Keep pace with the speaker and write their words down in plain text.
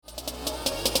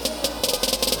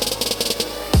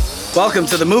Welcome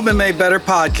to the Movement Made Better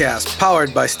podcast,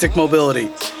 powered by Stick Mobility.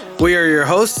 We are your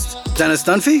hosts, Dennis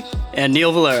Dunphy and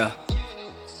Neil Valera.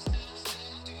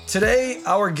 Today,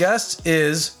 our guest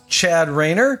is Chad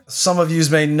Rayner. Some of you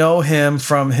may know him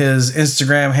from his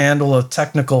Instagram handle of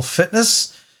Technical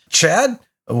Fitness. Chad,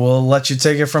 we'll let you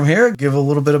take it from here. Give a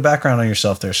little bit of background on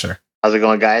yourself there, sir. How's it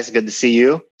going, guys? Good to see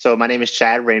you. So my name is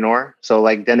Chad Rayner. So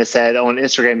like Dennis said, on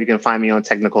Instagram, you can find me on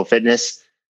Technical Fitness.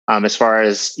 As far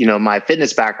as, my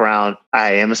fitness background,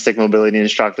 I am a stick mobility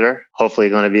instructor, hopefully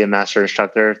going to be a master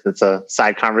instructor. It's a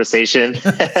side conversation.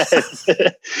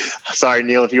 Sorry,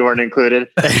 Neil, if you weren't included.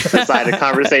 It's a side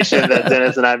conversation that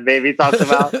Dennis and I maybe talked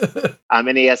about. I'm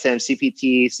NASM,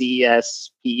 CPT,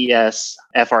 CES, PES,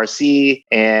 FRC,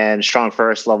 and Strong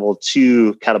First Level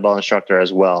 2 kettlebell instructor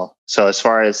as well. So as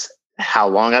far as how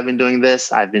long I've been doing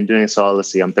this, I'm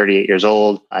 38 years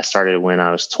old. I started when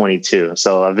I was 22.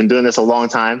 So I've been doing this a long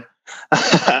time.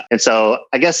 And so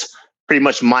I guess pretty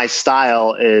much my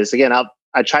style is, again,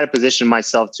 I try to position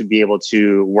myself to be able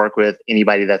to work with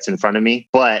anybody that's in front of me.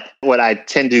 But what I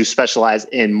tend to specialize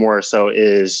in more so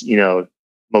is,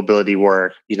 mobility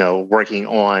work, working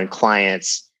on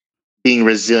clients, being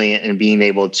resilient and being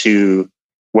able to,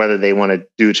 whether they want to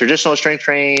do traditional strength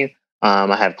training,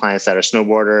 I have clients that are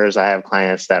snowboarders. I have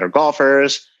clients that are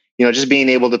golfers, just being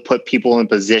able to put people in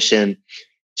position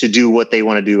to do what they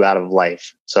want to do out of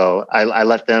life. So I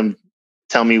let them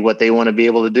tell me what they want to be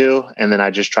able to do. And then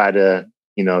I just try to,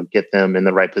 get them in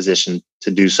the right position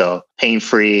to do so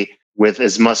pain-free with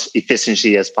as much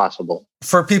efficiency as possible.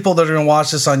 For people that are going to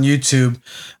watch this on YouTube,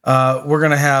 we're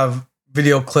going to have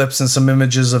video clips and some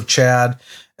images of Chad.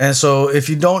 And so if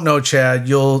you don't know Chad,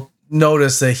 you'll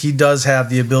notice that he does have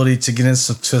the ability to get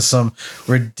into some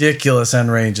ridiculous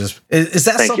end ranges. Is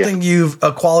that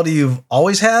a quality you've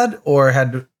always had or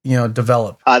had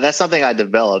developed? That's something I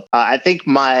developed. I think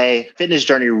my fitness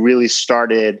journey really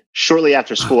started shortly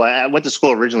after school. I went to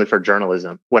school originally for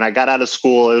journalism. When I got out of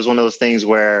school, it was one of those things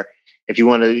where if you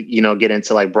want to, get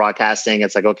into like broadcasting,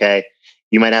 it's like, okay,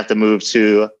 you might have to move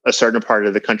to a certain part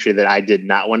of the country that I did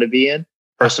not want to be in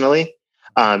personally,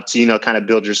 to, kind of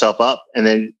build yourself up. And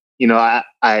then,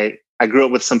 I grew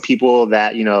up with some people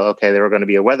that, they were going to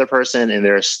be a weather person and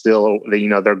they're still,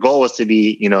 their goal was to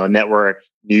be, a network,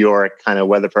 New York kind of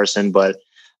weather person, but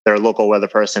they're a local weather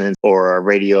person or a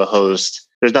radio host.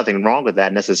 There's nothing wrong with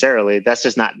that necessarily. That's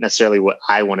just not necessarily what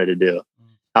I wanted to do.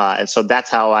 And so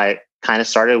that's how I kind of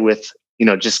started with,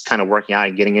 just kind of working out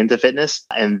and getting into fitness.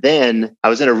 And then I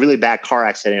was in a really bad car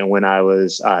accident when I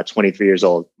was 23 years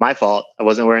old. My fault. I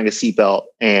wasn't wearing a seatbelt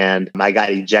and I got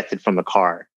ejected from the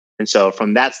car. And so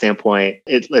from that standpoint,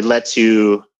 it led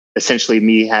to essentially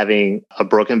me having a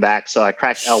broken back. So I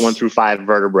cracked L1 through 5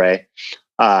 vertebrae,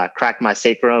 cracked my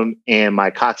sacrum and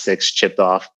my coccyx chipped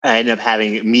off. I ended up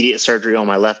having immediate surgery on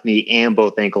my left knee and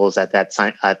both ankles at that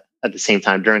time. At the same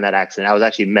time during that accident. I was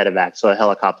actually medevac, so a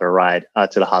helicopter ride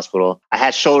to the hospital. I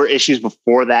had shoulder issues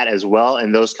before that as well,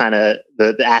 and those kind of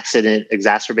the accident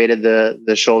exacerbated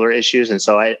the shoulder issues. And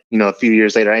so a few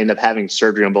years later, I ended up having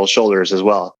surgery on both shoulders as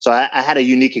well. So I had a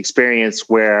unique experience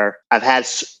where I've had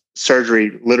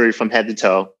surgery literally from head to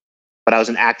toe, but I was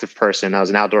an active person. I was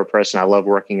an outdoor person. I love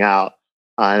working out,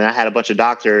 and I had a bunch of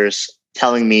doctors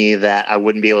telling me that I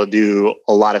wouldn't be able to do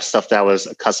a lot of stuff that I was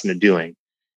accustomed to doing.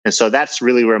 And so that's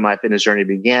really where my fitness journey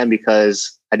began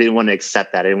because I didn't want to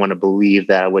accept that. I didn't want to believe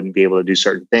that I wouldn't be able to do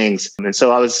certain things. And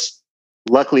so I was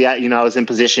luckily, I was in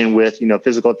position with,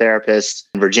 physical therapists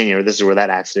in Virginia. This is where that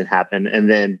accident happened. And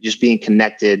then just being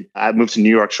connected, I moved to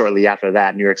New York shortly after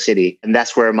that, New York City. And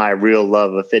that's where my real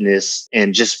love of fitness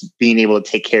and just being able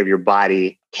to take care of your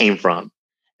body came from.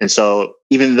 And so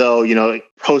even though,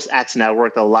 post-accident, I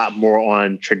worked a lot more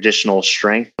on traditional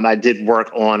strength. I did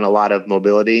work on a lot of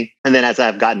mobility. And then as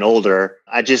I've gotten older,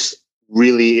 I just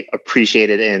really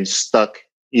appreciated and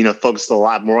focused a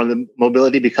lot more on the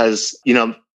mobility because,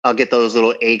 I'll get those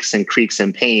little aches and creaks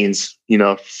and pains,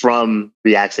 from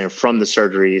the accident, from the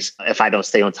surgeries, if I don't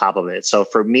stay on top of it. So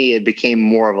for me, it became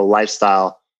more of a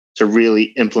lifestyle to really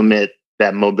implement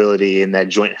that mobility and that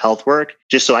joint health work,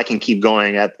 just so I can keep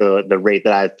going at the rate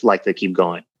that I'd like to keep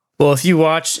going. Well, if you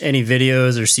watch any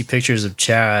videos or see pictures of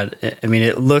Chad,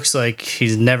 it looks like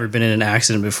he's never been in an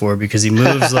accident before because he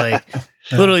moves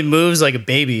literally moves like a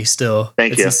baby still.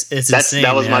 Thank you. It's insane.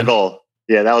 That was my goal.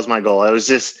 Yeah, that was my goal. It was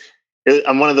just,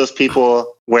 I'm one of those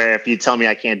people where if you tell me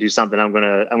I can't do something, I'm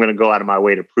gonna go out of my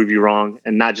way to prove you wrong,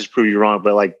 and not just prove you wrong,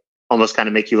 but like almost kind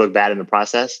of make you look bad in the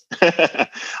process.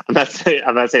 I'm not saying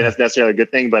that's necessarily a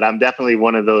good thing, but I'm definitely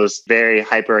one of those very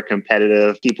hyper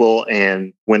competitive people.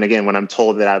 And when I'm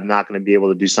told that I'm not going to be able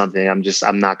to do something,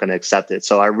 I'm not going to accept it.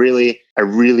 So I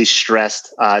really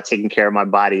stressed taking care of my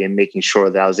body and making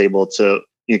sure that I was able to,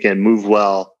 move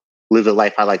well, live the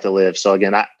life I like to live. So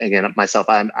myself,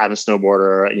 I'm a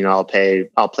snowboarder.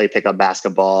 I'll play pickup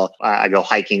basketball. I go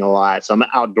hiking a lot. So I'm an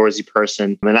outdoorsy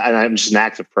person, and I'm just an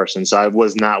active person. So I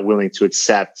was not willing to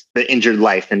accept the injured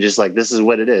life and just like, this is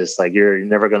what it is. Like, you're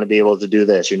never going to be able to do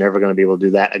this. You're never going to be able to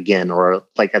do that again, or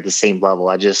like at the same level.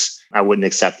 I wouldn't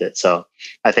accept it. So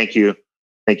I thank you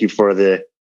for the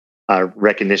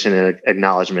recognition and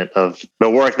acknowledgement of the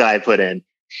work that I put in.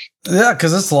 Yeah,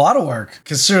 because it's a lot of work.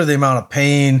 Consider the amount of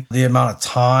pain, the amount of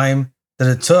time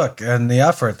that it took, and the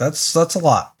effort. That's a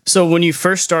lot. So when you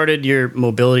first started your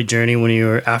mobility journey, when you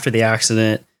were after the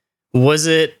accident, was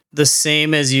it the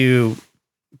same as you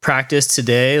practice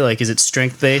today? Like, is it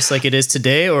strength based like it is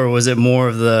today, or was it more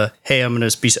of the, hey, I'm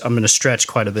gonna stretch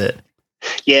quite a bit?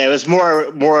 Yeah, it was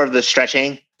more of the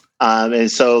stretching, and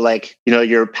so like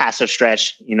your passive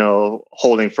stretch,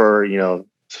 holding for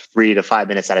 3 to 5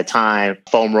 minutes at a time,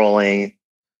 foam rolling,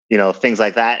 things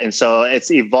like that. And so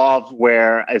it's evolved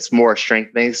where it's more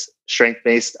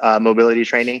strength-based mobility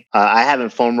training. I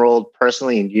haven't foam rolled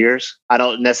personally in years.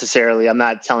 I'm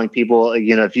not telling people,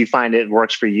 if you find it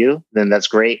works for you, then that's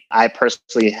great. I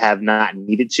personally have not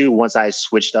needed to once I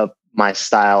switched up my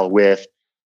style with,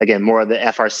 again, more of the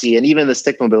FRC and even the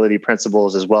stick mobility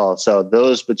principles as well. So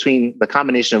between the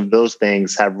combination of those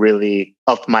things have really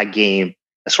upped my game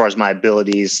as far as my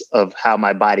abilities of how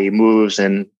my body moves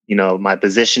and, my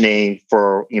positioning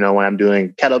for, when I'm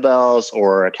doing kettlebells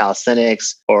or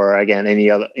calisthenics or again,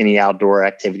 any outdoor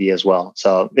activity as well.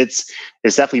 So it's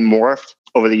definitely morphed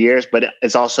over the years, but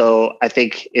it's also, I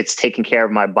think it's taking care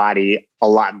of my body a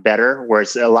lot better, where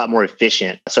it's a lot more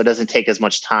efficient. So it doesn't take as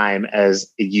much time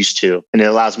as it used to. And it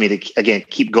allows me to, again,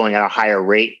 keep going at a higher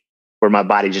rate, where my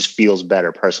body just feels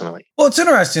better personally. Well, it's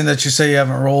interesting that you say you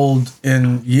haven't rolled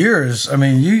in years. I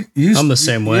mean, I'm the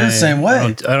same way. You're the same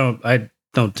way. I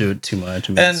don't do it too much.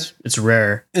 I mean, it's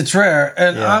rare. It's rare.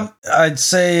 And yeah. I'd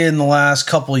say in the last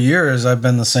couple of years, I've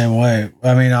been the same way.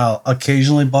 I mean, I'll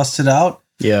occasionally bust it out.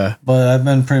 Yeah. But I've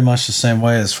been pretty much the same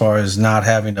way as far as not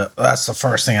having to, that's the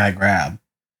first thing I grab.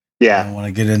 Yeah. I want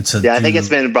to get into. Yeah. I think it's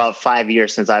been about 5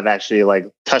 years since I've actually like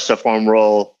touched a foam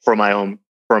roll for my own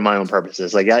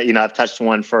purposes. Like, I've touched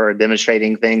one for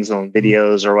demonstrating things on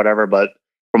videos or whatever, but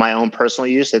for my own personal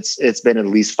use, it's been at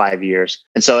least 5 years.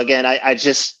 And so again,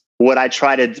 what I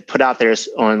try to put out there is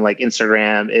on like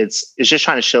Instagram, it's just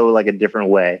trying to show like a different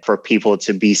way for people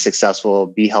to be successful,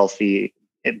 be healthy,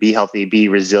 be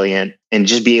resilient, and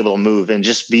just be able to move and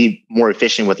just be more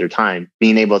efficient with their time,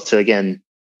 being able to, again,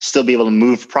 still be able to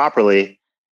move properly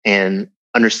and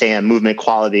understand movement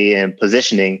quality and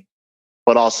positioning,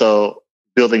 but also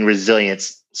building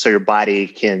resilience so your body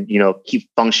can, keep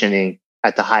functioning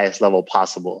at the highest level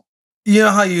possible. You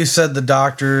know how you said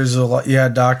you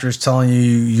had doctors telling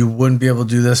you wouldn't be able to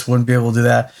do this, wouldn't be able to do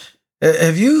that.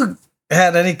 Have you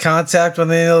had any contact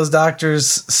with any of those doctors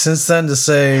since then to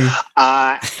say?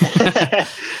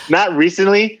 Not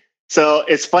recently. So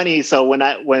it's funny. So when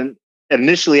it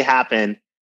initially happened,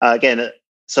 I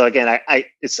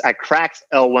cracked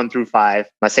L1 through 5,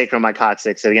 my sacrum, my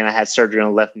coccyx. And again, I had surgery on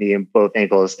the left knee and both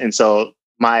ankles. And so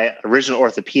my original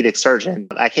orthopedic surgeon,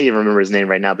 I can't even remember his name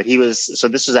right now, but this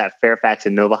was at Fairfax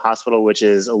and Nova Hospital, which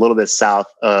is a little bit south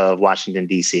of Washington,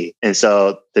 D.C. And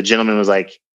so the gentleman was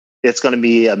like, it's going to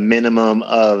be a minimum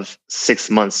of 6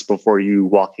 months before you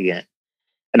walk again.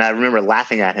 And I remember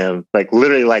laughing at him, like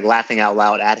literally like laughing out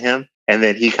loud at him. And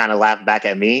then he kind of laughed back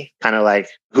at me, kind of like,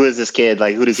 who is this kid?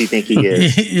 Like, who does he think he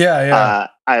is? Yeah.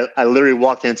 I literally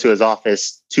walked into his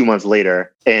office 2 months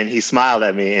later and he smiled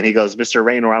at me and he goes, Mr.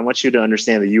 Raynor, I want you to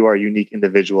understand that you are a unique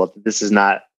individual. This is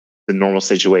not the normal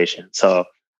situation. So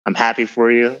I'm happy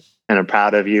for you and I'm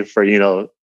proud of you for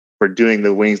doing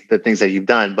the things that you've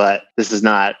done, but this is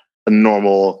not a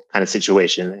normal kind of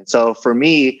situation. And so for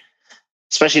me,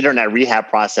 especially during that rehab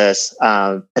process,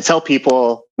 I tell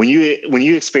people when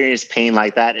you experience pain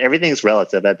like that, everything's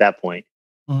relative at that point.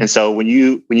 Mm-hmm. And so when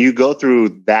you go through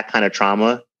that kind of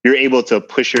trauma, you're able to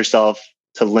push yourself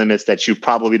to limits that you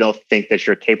probably don't think that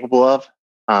you're capable of.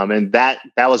 And that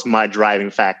was my driving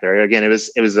factor. Again, it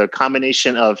was a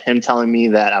combination of him telling me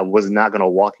that I was not going to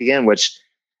walk again, which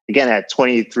again, at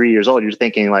 23 years old, you're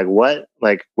thinking like, what?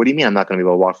 Like, what do you mean I'm not going to be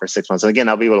able to walk for 6 months? And again,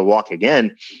 I'll be able to walk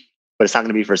again, but it's not going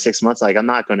to be for 6 months. Like, I'm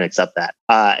not going to accept that.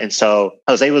 And so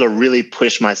I was able to really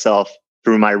push myself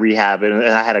through my rehab, and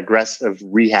I had aggressive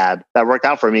rehab that worked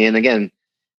out for me. And again,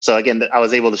 So again, I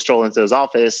was able to stroll into his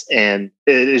office, and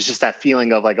it's just that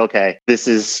feeling of like, okay, this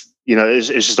is, it's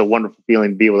just a wonderful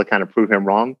feeling to be able to kind of prove him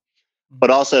wrong. But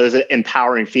also as an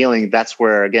empowering feeling, that's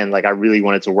where, again, like I really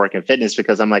wanted to work in fitness,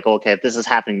 because I'm like, okay, if this is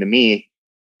happening to me,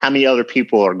 how many other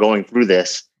people are going through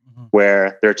this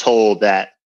where they're told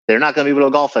that they're not going to be able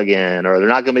to golf again, or they're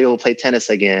not going to be able to play tennis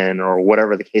again, or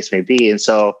whatever the case may be. And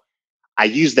so I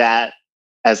use that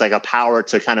as like a power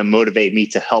to kind of motivate me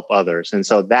to help others. And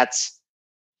so that's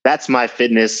my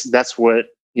fitness. That's what,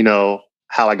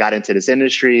 how I got into this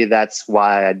industry. That's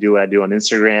why I do what I do on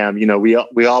Instagram.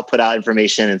 We all put out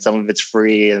information, and some of it's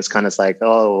free, and it's kind of like,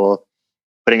 oh, well,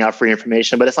 putting out free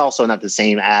information, but it's also not the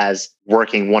same as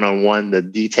working one-on-one, the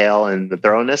detail and the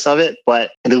thoroughness of it.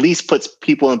 But it at least puts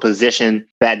people in position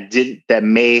that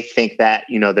may think that,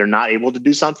 they're not able to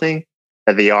do something,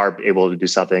 that they are able to do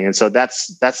something. And so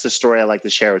that's the story I like to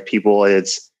share with people.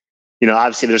 It's,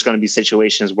 obviously there's going to be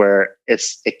situations where it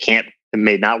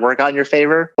may not work out in your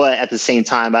favor, but at the same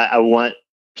time, I want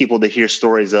people to hear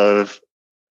stories of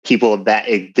people that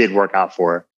it did work out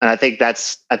for. And I think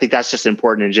that's just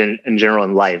important in general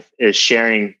in life, is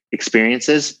sharing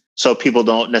experiences. So people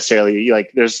don't necessarily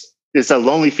it's a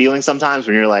lonely feeling sometimes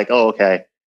when you're like, oh, okay,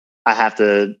 I have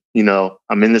to,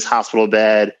 I'm in this hospital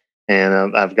bed,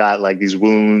 and I've got like these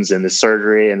wounds and this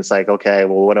surgery. And it's like, okay,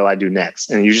 well, what do I do next?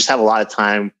 And you just have a lot of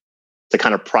time to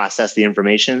kind of process the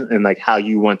information and like how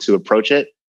you want to approach it.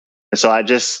 And so I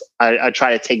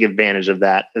try to take advantage of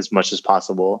that as much as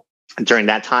possible during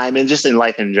that time, and just in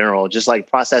life in general, just like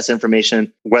process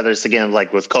information, whether it's, again,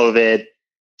 like with COVID,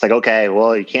 it's like, okay,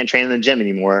 well, you can't train in the gym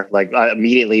anymore. Like I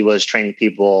immediately was training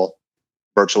people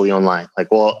virtually online. Like,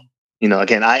 well,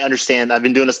 again, I understand, I've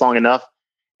been doing this long enough,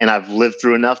 and I've lived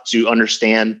through enough to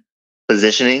understand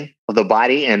positioning of the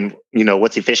body and,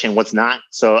 what's efficient, what's not.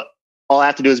 So all I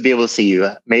have to do is be able to see you.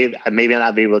 Maybe I'll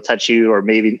not be able to touch you, or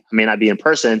maybe I may not be in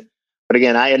person. But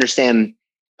again, I understand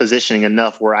positioning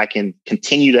enough where I can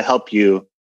continue to help you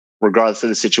regardless of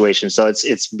the situation. So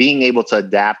it's being able to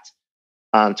adapt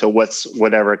to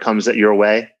whatever comes at your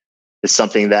way is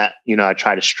something that, I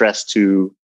try to stress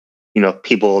to,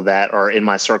 people that are in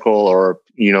my circle or,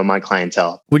 my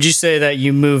clientele. Would you say that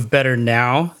you move better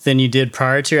now than you did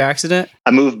prior to your accident?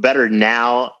 I move better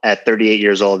now at 38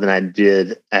 years old than I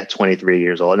did at 23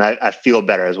 years old. And I feel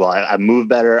better as well. I move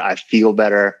better. I feel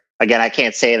better. Again, I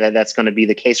can't say that that's going to be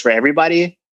the case for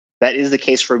everybody. That is the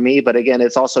case for me. But again,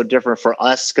 it's also different for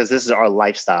us because this is our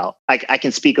lifestyle. I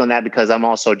can speak on that because I'm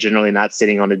also generally not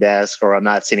sitting on the desk, or I'm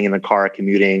not sitting in the car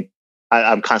commuting.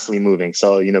 I'm constantly moving.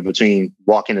 So, between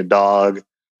walking the dog,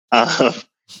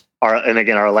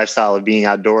 our lifestyle of being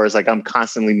outdoors, like I'm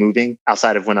constantly moving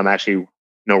outside of when I'm actually,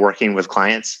 working with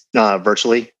clients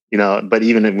virtually, but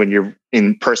even when you're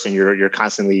in person, you're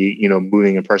constantly,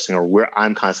 moving in person, or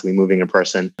I'm constantly moving in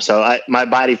person. So my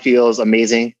body feels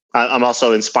amazing. I'm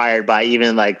also inspired by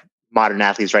even like modern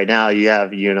athletes right now. You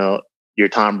have, your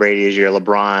Tom Brady's, your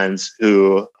LeBrons,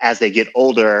 who as they get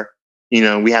older,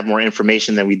 we have more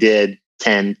information than we did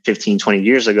 10, 15, 20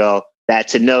 years ago, that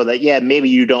to know that, yeah, maybe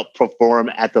you don't perform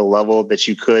at the level that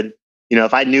you could.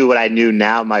 If I knew what I knew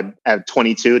now, at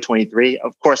 22, 23,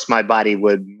 of course my body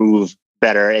would move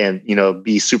better and,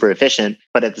 be super efficient.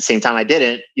 But at the same time, I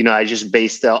didn't, I just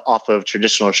based off of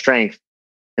traditional strength.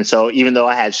 And so even though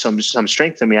I had some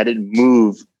strength in me, I didn't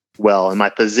move well. And my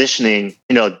positioning,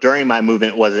 during my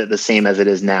movement wasn't the same as it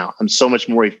is now. I'm so much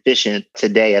more efficient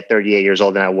today at 38 years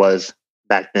old than I was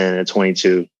back then at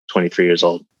 22, 23 years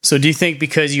old. So do you think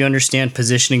because you understand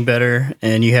positioning better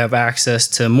and you have access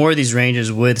to more of these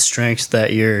ranges with strengths,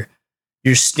 that your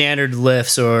standard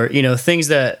lifts, or, things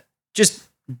that just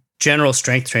general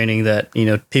strength training that,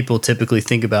 people typically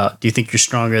think about, do you think you're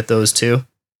stronger at those too?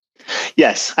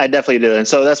 Yes, I definitely do. And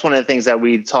so that's one of the things that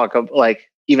we talk of,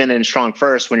 like even in Strong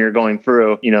First, when you're going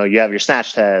through, you have your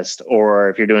snatch test,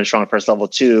 or if you're doing Strong First level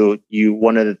 2,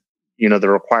 one of the, the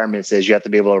requirements is you have to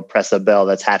be able to press a bell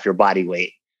that's half your body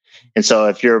weight. And so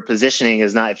if your positioning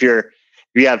is not, if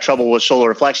you have trouble with shoulder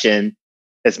reflection,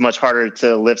 it's much harder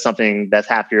to lift something that's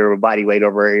half your body weight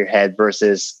over your head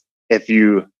versus if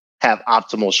you have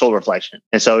optimal shoulder reflection.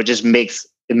 And so it just makes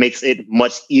it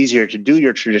much easier to do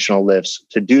your traditional lifts,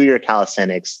 to do your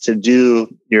calisthenics, to do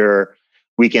your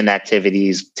weekend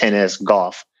activities, tennis,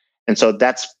 golf. And so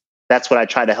that's what I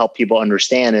try to help people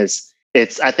understand is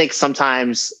I think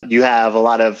sometimes you have a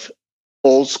lot of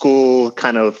old school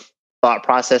kind of thought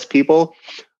process people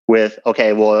with,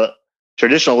 okay, well,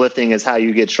 traditional lifting is how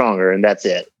you get stronger and that's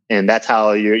it. And that's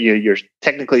how you're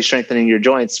technically strengthening your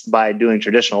joints by doing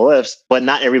traditional lifts, but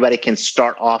not everybody can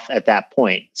start off at that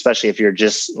point, especially if you're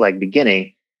just like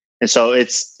beginning. And so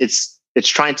it's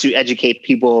trying to educate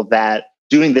people that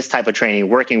doing this type of training,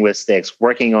 working with sticks,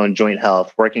 working on joint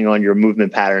health, working on your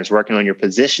movement patterns, working on your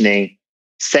positioning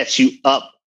sets you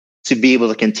up to be able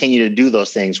to continue to do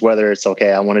those things, whether it's,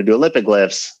 okay, I want to do Olympic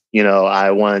lifts,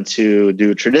 I want to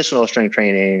do traditional strength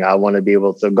training, I want to be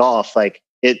able to golf. Like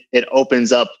it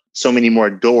opens up so many more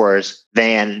doors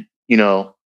than,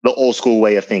 the old school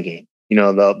way of thinking,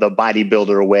 the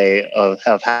bodybuilder way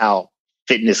of how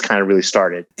fitness kind of really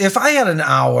started. If I had an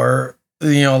hour,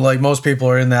 like most people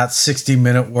are in that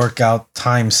 60-minute workout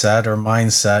time set or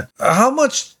mindset, how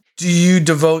much do you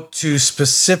devote to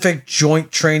specific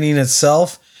joint training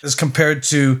itself as compared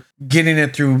to getting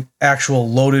it through actual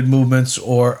loaded movements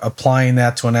or applying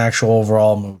that to an actual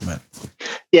overall movement?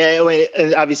 Yeah,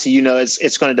 obviously,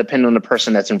 it's going to depend on the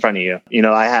person that's in front of you.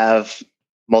 I have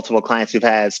multiple clients who've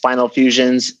had spinal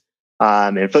fusions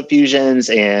and foot fusions,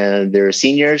 and they're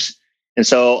seniors. And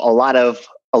so a lot of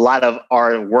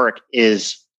our work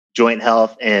is joint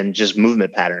health and just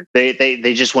movement pattern.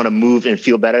 They just want to move and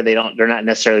feel better. They're not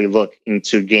necessarily looking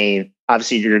to gain.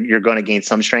 Obviously, you're going to gain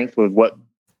some strength with what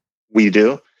we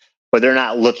do, but they're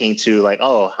not looking to like,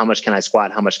 oh, how much can I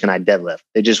squat? How much can I deadlift?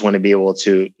 They just want to be able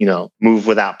to, move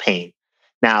without pain.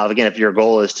 Now, again, if your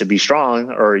goal is to be strong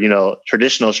or,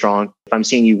 traditional strong, if I'm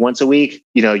seeing you once a week,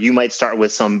 you might start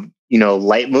with some,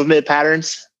 light movement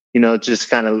patterns, just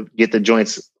kind of get the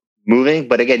joints moving.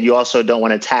 But again, you also don't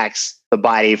want to tax the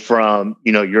body from,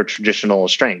 your traditional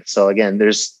strength. So again,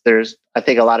 there's, I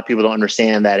think a lot of people don't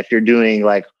understand that if you're doing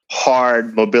like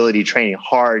hard mobility training,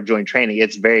 hard joint training,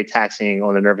 it's very taxing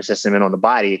on the nervous system and on the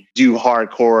body. Do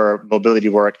hardcore mobility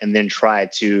work and then try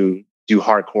to do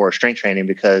hardcore strength training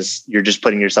because you're just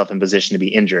putting yourself in position to be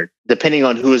injured. Depending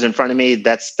on who is in front of me,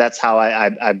 that's how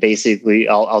I basically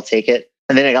I'll take it.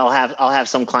 And then I'll have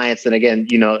some clients that, again,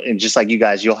 and just like you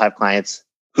guys, you'll have clients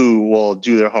who will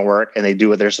do their homework and they do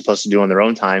what they're supposed to do on their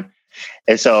own time.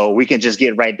 And so we can just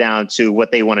get right down to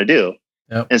what they want to do.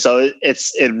 Yep. And so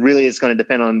it really is going to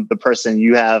depend on the person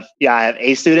you have. Yeah, I have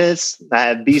A students, I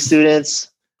have B students,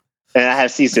 and I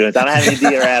have C students. I don't have any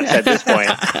D or Fs at this point.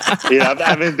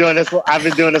 I've been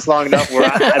doing this long enough where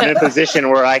I'm in a position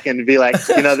where I can be like,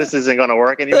 this isn't going to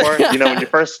work anymore. When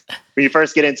you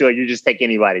first get into it, you just take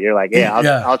anybody. You're like,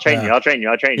 I'll train you. I'll train you.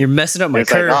 You're messing up my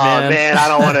curve, like, man. Oh man,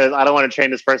 I don't want to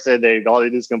train this person. All they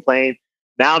do is complain.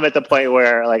 Now I'm at the point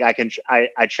where like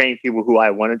I train people who I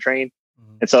want to train.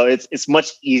 And so it's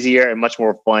much easier and much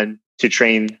more fun to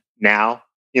train now,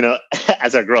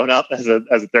 as a grown up, as a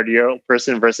 30-year-old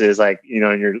person versus like, in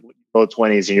your low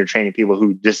 20s and you're training people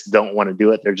who just don't want to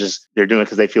do it. They're doing it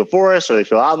because they feel forced or they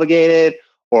feel obligated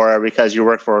or because you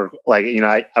work for like,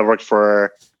 I worked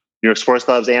for New York sports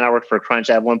clubs and I worked for Crunch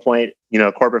at one point,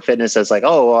 corporate fitness. That's like,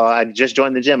 oh, well, I just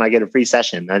joined the gym. I get a free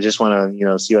session. I just want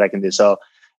to, see what I can do. So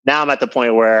now I'm at the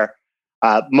point where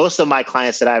most of my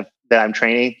clients that I'm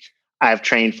training, I've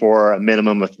trained for a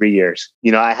minimum of 3 years.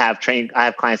 I have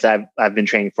clients that I've been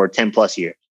training for 10 plus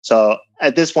years. So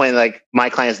at this point, like my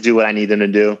clients do what I need them to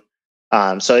do.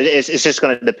 So it's just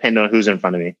going to depend on who's in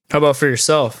front of me. How about for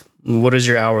yourself? What does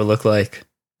your hour look like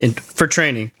for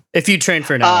training? If you train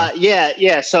for an hour?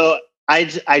 Yeah. So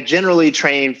I generally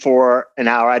train for an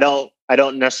hour. I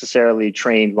don't necessarily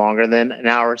train longer than an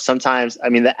hour. Sometimes,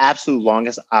 the absolute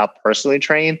longest I'll personally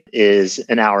train is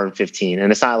an hour and 15.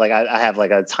 And it's not like I have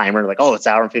like a timer, like, oh, it's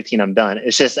an hour and 15, I'm done.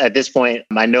 It's just at this point,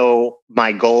 I know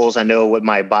my goals. I know what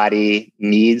my body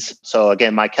needs. So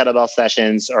again, my kettlebell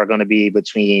sessions are going to be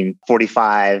between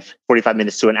 45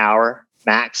 minutes to an hour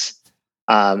max.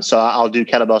 So I'll do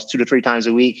kettlebells 2 to 3 times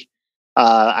a week.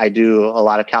 I do a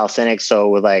lot of calisthenics. So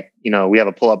with like, we have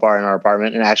a pull-up bar in our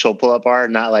apartment, an actual pull-up bar,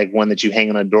 not like one that you hang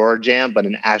on a door jamb, but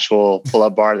an actual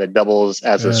pull-up bar that doubles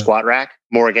as a squat rack.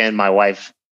 Morgan, my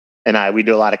wife, and we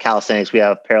do a lot of calisthenics. We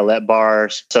have parallel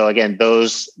bars. So again,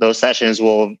 those sessions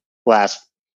will last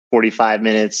 45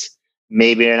 minutes,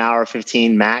 maybe an hour,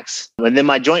 15 max. And then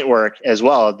my joint work as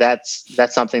well. That's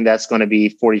something that's going to be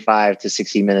 45 to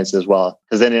 60 minutes as well.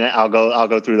 Because then I'll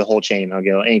go through the whole chain. I'll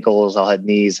go ankles, I'll have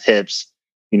knees, hips,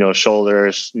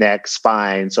 shoulders, neck,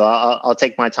 spine. So I'll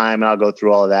take my time and I'll go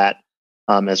through all of that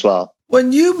as well.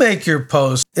 When you make your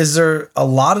post, is there a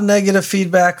lot of negative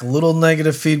feedback, a little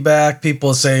negative feedback?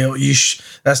 People say, oh,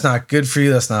 that's not good for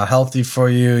you. That's not healthy for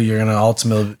you. You're going to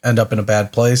ultimately end up in a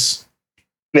bad place.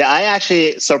 Yeah, I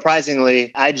actually,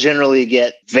 surprisingly, I generally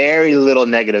get very little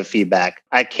negative feedback.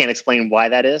 I can't explain why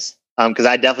that is, because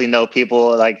I definitely know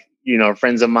people like,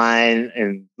 friends of mine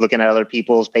and looking at other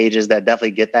people's pages that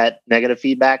definitely get that negative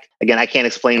feedback. Again, I can't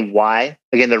explain why.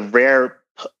 Again, the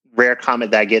rare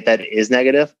comment that I get that is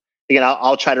negative again,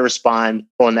 I'll try to respond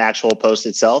on the actual post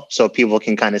itself so people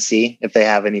can kind of see if they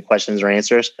have any questions or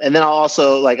answers. And then I'll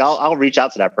also I'll reach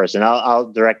out to that person.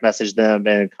 I'll direct message them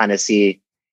and kind of see,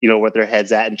 what their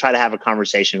head's at and try to have a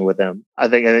conversation with them. I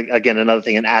think, again, another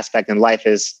thing, an aspect in life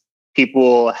is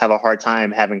people have a hard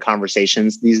time having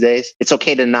conversations these days. It's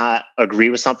okay to not agree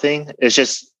with something. It's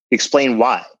just explain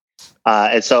why.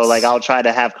 And so I'll try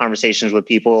to have conversations with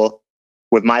people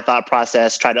with my thought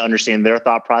process, try to understand their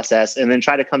thought process, and then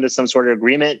try to come to some sort of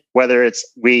agreement, whether it's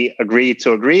we agree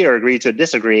to agree or agree to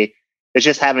disagree. It's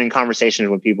just having conversations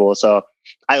with people. So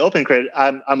I'm open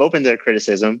to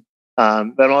criticism,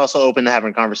 but I'm also open to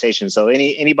having conversations. So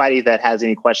anybody that has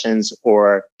any questions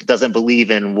or doesn't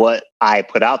believe in what I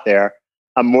put out there,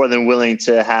 I'm more than willing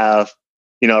to have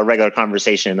a regular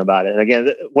conversation about it.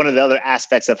 Again, one of the other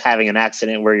aspects of having an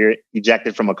accident where you're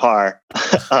ejected from a car,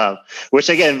 which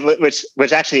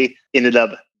actually ended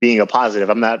up being a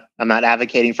positive. I'm not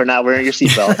advocating for not wearing your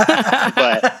seatbelt,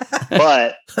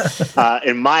 but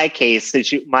in my case,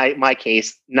 my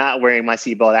case, not wearing my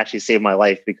seatbelt actually saved my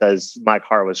life because my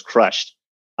car was crushed.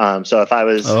 So if I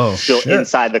was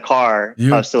inside the car,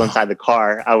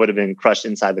 I would have been crushed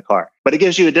inside the car. But it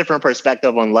gives you a different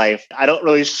perspective on life. I don't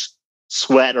really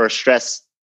sweat or stress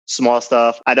small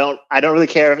stuff. I don't really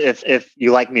care if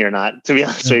you like me or not, to be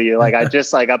honest with you.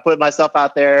 I put myself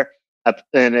out there.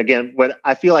 And again, what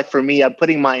I feel like for me, I'm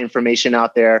putting my information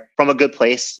out there from a good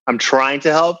place. I'm trying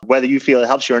to help. Whether you feel it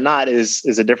helps you or not is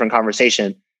a different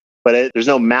conversation. But there's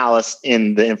no malice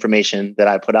in the information that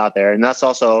I put out there. And that's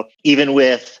also even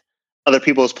with other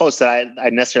people's posts that I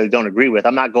necessarily don't agree with.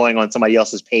 I'm not going on somebody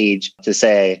else's page to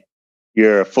say,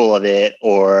 you're full of it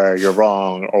or you're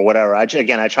wrong or whatever. I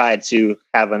tried to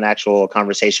have an actual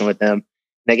conversation with them.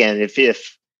 And again, if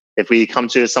we come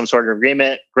to some sort of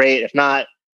agreement, great. If not,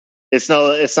 it's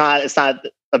not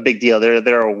a big deal.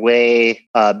 There are way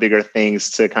bigger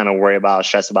things to kind of worry about,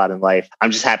 stress about in life.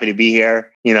 I'm just happy to be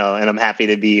here, and I'm happy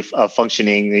to be a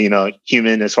functioning,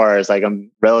 human as far as I'm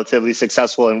relatively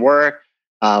successful in work.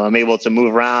 I'm able to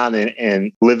move around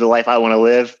and live the life I want to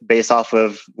live based off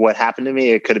of what happened to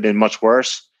me. It could have been much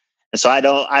worse. And so I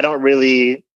don't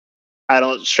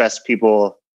stress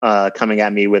people coming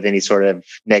at me with any sort of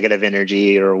negative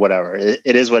energy or whatever.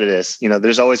 It is what it is.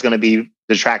 There's always going to be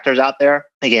detractors out there.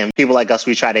 Again, people like us,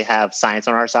 we try to have science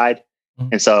on our side. Mm-hmm.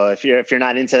 And so if you're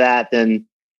not into that, then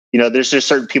there's just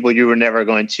certain people you were never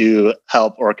going to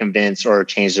help or convince or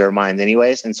change their minds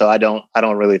anyways. And so I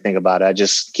don't really think about it. I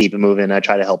just keep it moving. I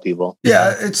try to help people.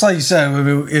 Yeah. It's like you said, I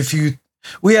mean,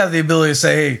 we have the ability to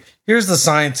say, hey, here's the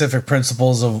scientific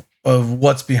principles of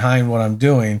what's behind what I'm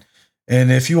doing.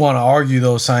 And if you want to argue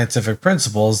those scientific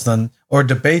principles, or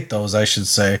debate those, I should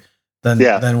say,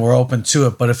 then we're open to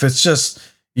it. But if it's just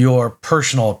your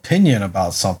personal opinion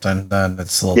about something, then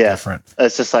it's a little different.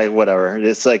 It's just whatever.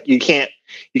 It's you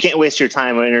can't waste your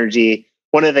time or energy.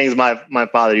 One of the things my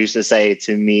father used to say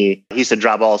to me, he used to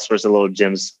drop all sorts of little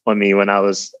gems on me when I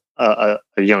was a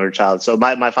younger child. So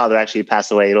my father actually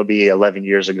passed away. It'll be 11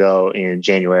 years ago in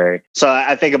January. So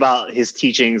I think about his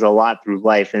teachings a lot through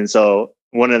life. And so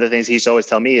one of the things he used to always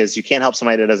tell me is you can't help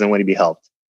somebody that doesn't want to be helped.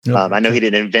 I know he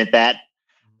didn't invent that,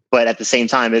 but at the same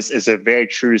time, it's a very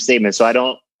true statement. So I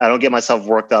don't get myself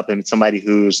worked up in somebody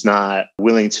who's not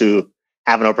willing to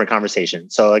have an open conversation.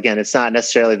 So again, it's not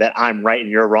necessarily that I'm right and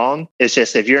you're wrong. It's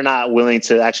just if you're not willing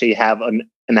to actually have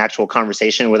an actual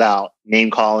conversation without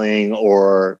name calling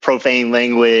or profane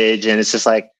language, and it's just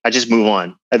I just move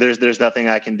on. There's nothing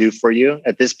I can do for you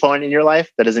at this point in your life.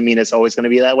 That doesn't mean it's always going to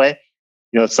be that way.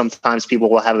 Sometimes people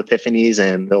will have epiphanies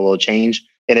and they will change.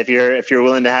 And if you're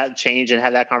willing to have change and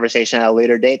have that conversation at a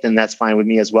later date, then that's fine with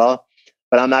me as well.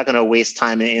 But I'm not going to waste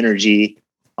time and energy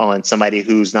on somebody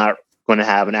who's not going to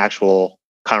have an actual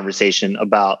conversation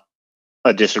about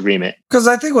a disagreement. Because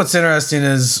I think what's interesting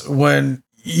is when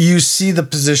you see the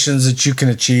positions that you can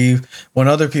achieve, when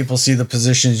other people see the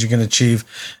positions you can achieve,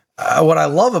 what I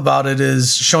love about it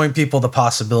is showing people the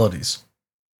possibilities.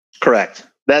 Correct.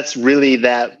 That's really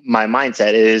my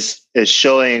mindset is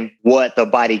showing what the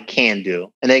body can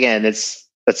do. And again, it's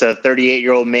a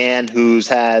 38-year-old man who's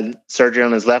had surgery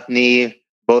on his left knee,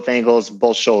 both ankles,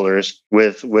 both shoulders,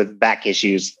 with back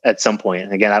issues at some point.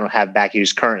 And again, I don't have back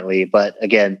issues currently, but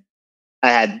again,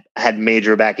 I had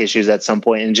major back issues at some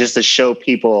point. And just to show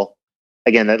people,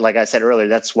 again, that like I said earlier,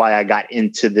 that's why I got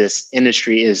into this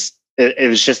industry. It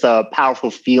was just a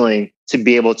powerful feeling to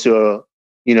be able to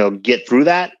get through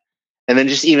that. And then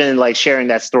just even sharing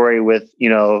that story with,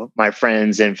 my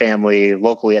friends and family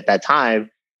locally at that time,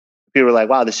 people were like,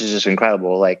 wow, this is just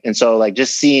incredible. And so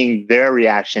just seeing their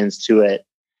reactions to it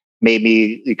made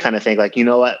me kind of think you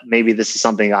know what, maybe this is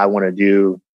something I want to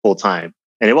do full time.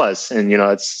 And it was.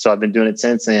 And, so I've been doing it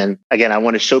since. And again, I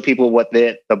want to show people what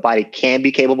the body can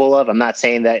be capable of. I'm not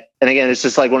saying that. And again, it's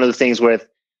just like one of the things with,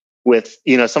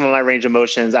 some of my range of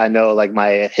motions, I know like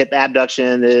my hip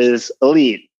abduction is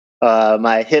elite.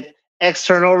 My hip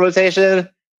external rotation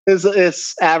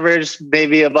is average,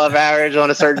 maybe above average on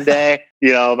a certain day.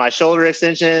 My shoulder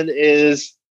extension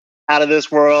is out of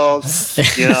this world,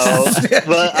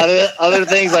 but other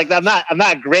things like that, I'm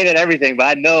not great at everything, but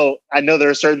I know there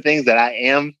are certain things that I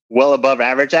am well above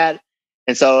average at.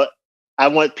 And so I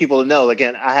want people to know,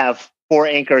 again, I have 4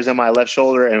 anchors in my left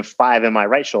shoulder and 5 in my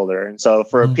right shoulder. And so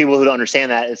for people who don't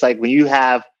understand that, it's like when you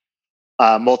have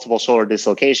multiple shoulder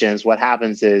dislocations, what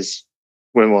happens is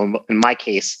in my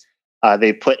case,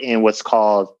 they put in what's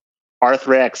called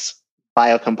Arthrex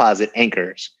biocomposite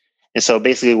anchors. And so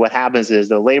basically what happens is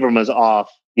the labrum is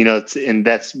off, and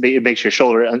it makes your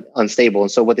shoulder unstable.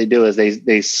 And so what they do is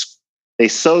they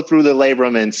sew through the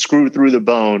labrum and screw through the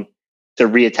bone to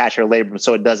reattach your labrum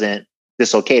so it doesn't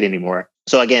dislocate anymore.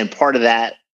 So again, part of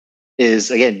that is,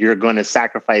 again, you're going to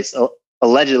sacrifice,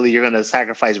 allegedly you're going to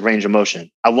sacrifice range of motion.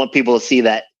 I want people to see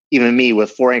that even me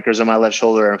with 4 anchors on my left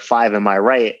shoulder and 5 in my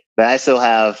right, but I still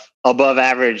have above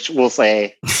average, we'll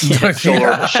say,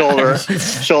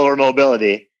 shoulder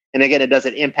mobility. And again, it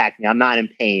doesn't impact me. I'm not in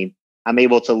pain. I'm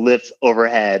able to lift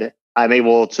overhead. I'm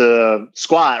able to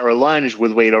squat or lunge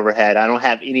with weight overhead. I don't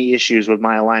have any issues with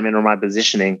my alignment or my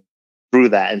positioning through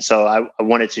that. And so I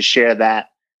wanted to share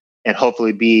that and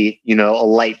hopefully be, a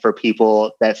light for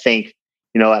people that think,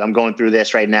 I'm going through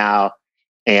this right now,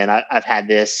 and I've had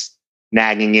this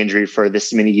nagging injury for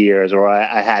this many years, or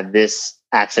I had this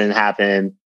accident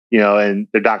happen, and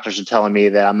the doctors are telling me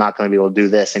that I'm not going to be able to do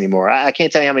this anymore. I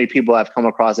can't tell you how many people I've come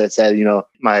across that said,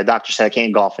 my doctor said I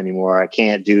can't golf anymore. I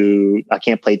can't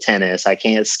play tennis. I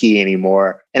can't ski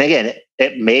anymore. And again,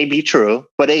 it may be true,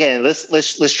 but again,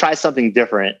 let's try something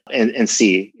different and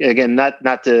see. Again, not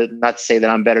to say that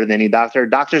I'm better than any doctor.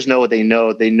 Doctors know what they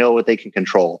know. They know what they can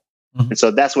control. And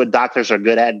so that's what doctors are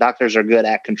good at. Doctors are good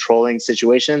at controlling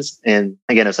situations. And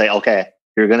again, it's like, okay,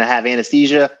 you're going to have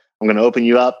anesthesia. I'm going to open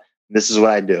you up. This is what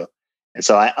I do. And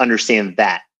so I understand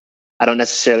that. I don't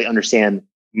necessarily understand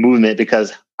movement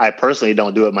because I personally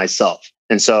don't do it myself.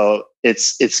 And so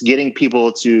it's getting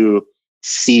people to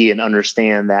see and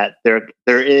understand that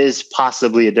there is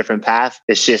possibly a different path.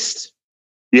 It's just,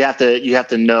 you have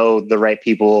to know the right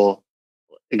people.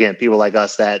 Again, people like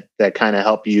us that kind of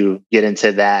help you get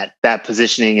into that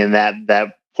positioning and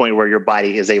that point where your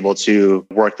body is able to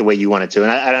work the way you want it to.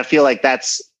 And I feel like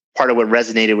that's part of what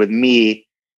resonated with me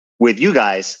with you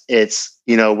guys. It's,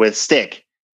 with Stick,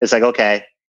 it's like, okay,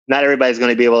 not everybody's going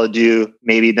to be able to do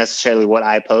maybe necessarily what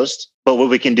I post, but what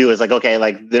we can do is like, okay,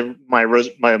 like my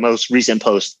most recent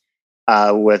post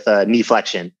with knee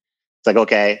flexion. It's like,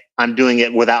 okay, I'm doing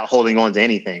it without holding on to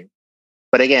anything.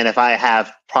 But again, if I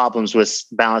have problems with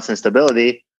balance and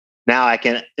stability, now I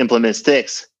can implement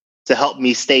Sticks to help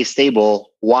me stay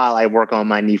stable while I work on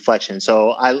my knee flexion.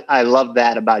 So I love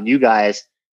that about you guys.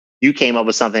 You came up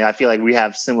with something. I feel like we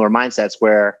have similar mindsets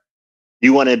where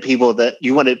you wanted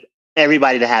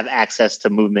everybody to have access to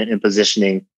movement and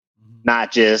positioning,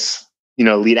 not just,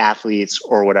 elite athletes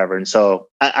or whatever. And so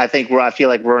I feel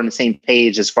like we're on the same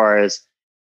page as far as,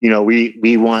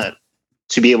 we want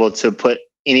to be able to put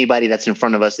anybody that's in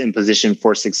front of us in position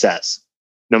for success,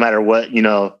 no matter what,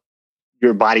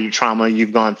 your body trauma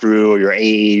you've gone through or your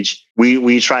age.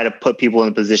 We try to put people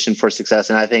in position for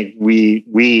success. And I think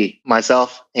we,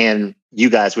 myself and you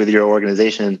guys with your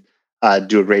organization,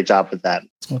 do a great job with that.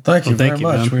 Well, thank you very much.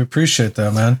 Man. We appreciate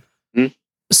that, man. Mm-hmm.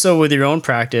 So with your own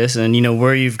practice and,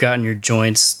 where you've gotten your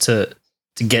joints to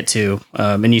get to,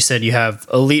 and you said you have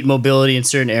elite mobility in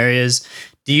certain areas,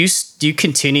 do you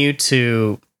continue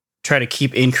to try to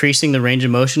keep increasing the range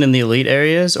of motion in the elite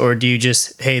areas? Or do you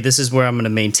just, hey, this is where I'm going to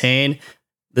maintain,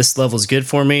 this level is good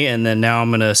for me, and then now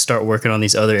I'm going to start working on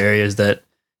these other areas that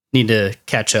need to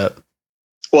catch up?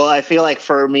 Well, I feel like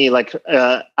for me, like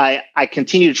I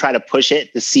continue to try to push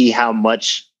it to see how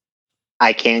much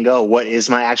I can go. What is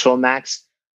my actual max?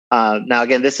 Now,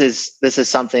 again, this is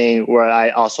something where I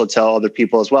also tell other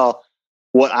people as well.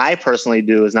 What I personally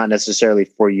do is not necessarily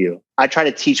for you. I try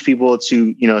to teach people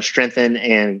to, strengthen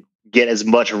and get as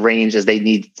much range as they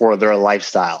need for their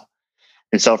lifestyle.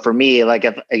 And so for me, like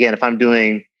if I'm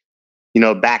doing,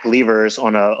 back levers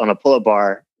on a pull-up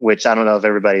bar, which I don't know if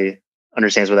everybody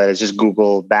understands what that is, just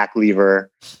Google back lever.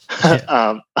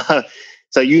 Yeah.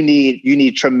 So you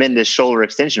need tremendous shoulder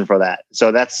extension for that.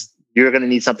 So you're going to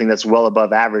need something that's well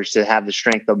above average to have the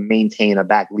strength to maintain a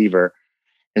back lever.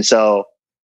 And so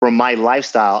for my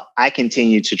lifestyle, I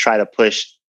continue to try to push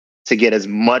to get as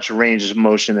much range of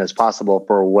motion as possible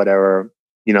for whatever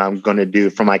I'm going to do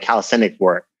for my calisthenic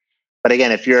work. But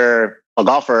again, if you're a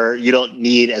golfer, you don't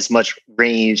need as much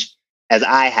range as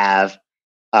I have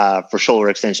for shoulder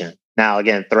extension. Now,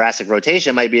 again, thoracic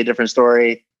rotation might be a different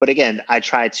story. But again, I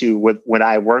try to, when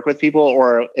I work with people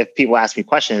or if people ask me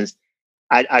questions,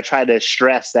 I try to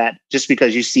stress that just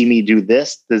because you see me do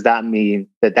this does not mean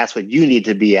that that's what you need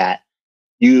to be at.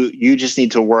 You just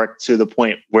need to work to the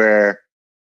point where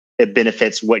it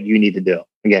benefits what you need to do.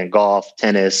 Again, golf,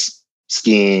 tennis,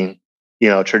 skiing,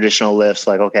 traditional lifts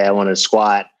like, okay, I want to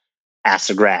squat ass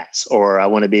to grass, or I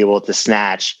want to be able to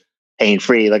snatch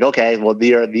pain-free. Like, okay, well,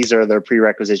 these are the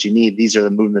prerequisites you need. These are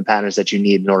the movement patterns that you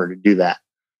need in order to do that.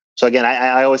 So again,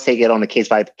 I always take it on a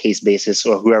case-by-case basis,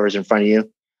 or whoever's in front of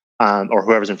you, or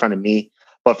whoever's in front of me.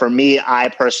 But for me, I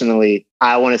personally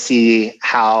want to see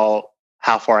how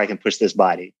far I can push this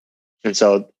body. And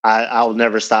so I'll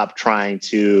never stop trying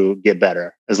to get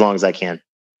better as long as I can.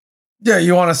 Yeah,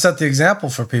 you want to set the example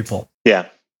for people. Yeah.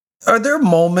 Are there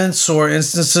moments or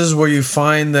instances where you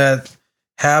find that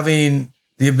having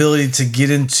the ability to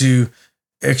get into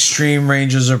extreme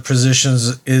ranges or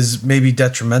positions is maybe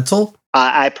detrimental?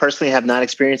 I personally have not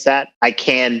experienced that. I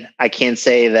can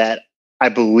say that I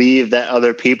believe that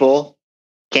other people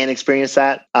can experience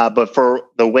that. But for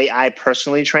the way I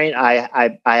personally train,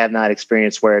 I have not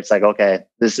experienced where it's like, okay,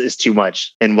 this is too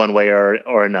much in one way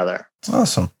or another.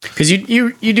 Awesome. Because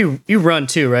you run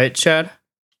too, right, Chad?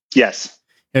 Yes.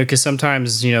 Because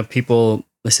sometimes, people,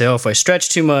 they say, oh, if I stretch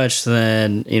too much,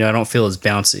 then, I don't feel as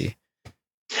bouncy.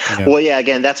 Well, yeah,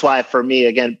 again, that's why for me,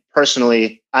 again,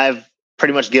 personally, I've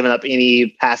pretty much given up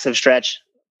any passive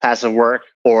work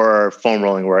or foam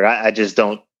rolling work. I just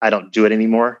don't do it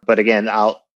anymore. But again,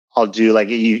 I'll do like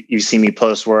you see me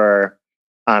post where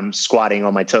I'm squatting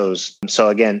on my toes. So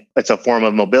again, it's a form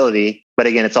of mobility, but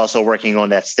again, it's also working on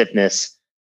that stiffness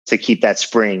to keep that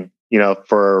spring,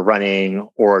 for running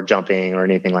or jumping or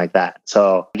anything like that.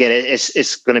 So again,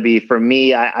 it's going to be, for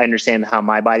me, I understand how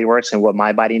my body works and what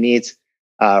my body needs.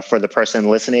 For the person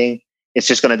listening, it's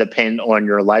just going to depend on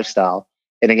your lifestyle.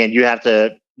 And again, you have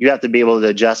to be able to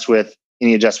adjust with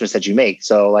any adjustments that you make.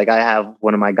 So like I have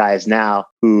one of my guys now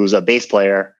who's a bass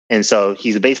player. And so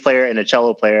he's a bass player and a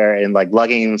cello player and like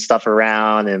lugging stuff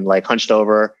around and like hunched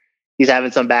over. He's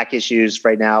having some back issues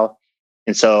right now.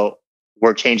 And so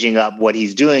we're changing up what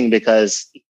he's doing because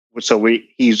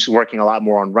he's working a lot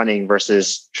more on running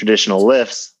versus traditional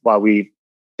lifts while we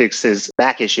fix his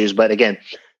back issues. But again,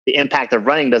 the impact of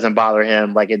running doesn't bother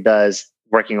him like it does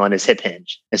working on his hip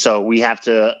hinge. And so he has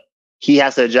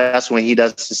to adjust when he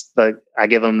does I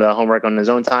give him the homework on his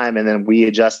own time, and then we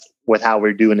adjust with how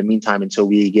we do in the meantime until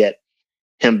we get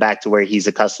him back to where he's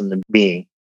accustomed to being.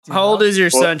 How old is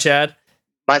your son, Chad?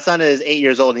 My son is 8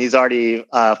 years old and he's already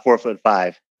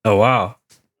 4'5". Oh, wow.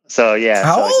 So yeah,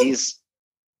 how old? He's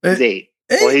 8.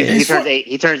 Well, he turns 8.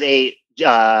 He turns 8 in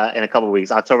a couple of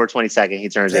weeks. October 22nd, he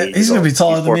turns 8. He's going to be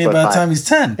taller than me by the time he's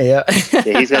 10. Yeah.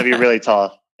 Yeah, he's going to be really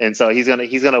tall. And so he's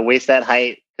gonna waste that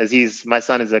height because my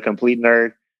son is a complete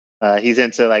nerd. He's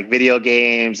into like video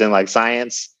games and like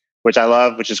science, which I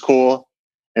love, which is cool.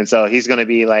 And so he's gonna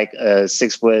be like a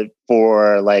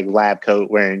 6'4" like lab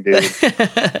coat wearing dude.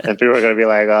 And people are gonna be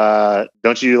like,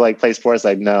 "Don't you like play sports?"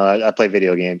 Like, no, I play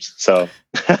video games. So,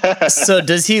 so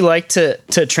does he like to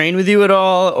train with you at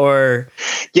all, or?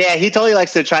 Yeah, he totally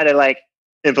likes to try to like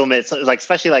implement like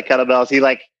especially like kettlebells.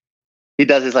 He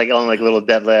does his like own like little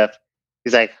deadlift.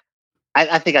 He's like,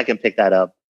 I think I can pick that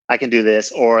up. I can do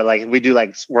this. Or like we do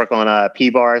like work on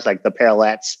P bars, like the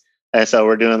parallettes. And so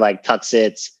we're doing like tuck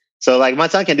sits. So like my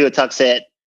son can do a tuck sit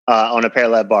on a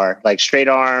parallel bar, like straight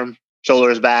arm,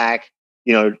 shoulders back,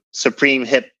 supreme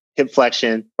hip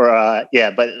flexion.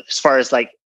 But as far as like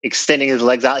extending his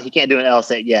legs out, he can't do an L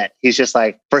sit yet. He's just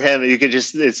like, for him, you could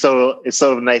just, it's so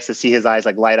nice to see his eyes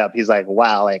like light up. He's like,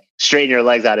 wow, like straightening your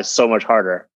legs out is so much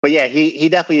harder. But yeah, he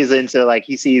definitely is into like,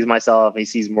 he sees myself, he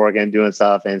sees Morgan doing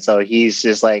stuff. And so he's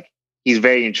just like, he's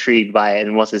very intrigued by it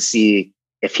and wants to see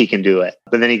if he can do it.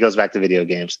 But then he goes back to video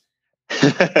games.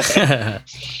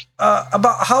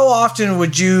 About how often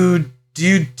do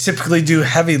you typically do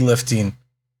heavy lifting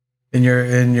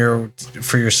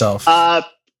for yourself?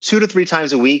 2 to 3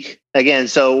 times a week. Again,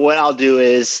 so what I'll do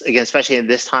is, again, especially in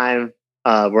this time,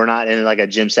 we're not in like a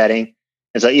gym setting.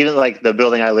 And so even like the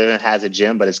building I live in has a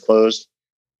gym, but it's closed.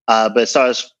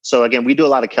 So again, we do a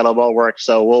lot of kettlebell work.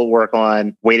 So we'll work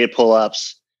on weighted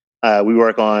pull-ups. We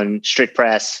work on strict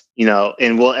press,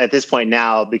 and we'll at this point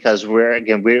now, because we're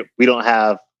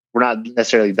not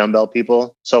necessarily dumbbell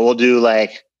people. So we'll do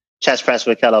like chest press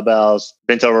with kettlebells,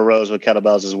 bent over rows with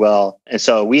kettlebells as well. And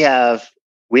so we have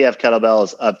We have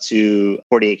kettlebells up to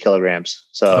 48 kilograms.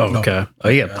 So, okay. Oh,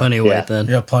 you got plenty of weight then.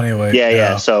 Yeah, plenty of weight.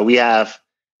 Yeah. So we have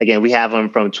them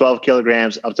from 12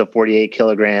 kilograms up to 48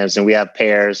 kilograms, and we have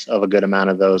pairs of a good amount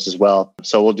of those as well.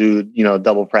 So we'll do,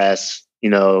 double press,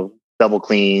 double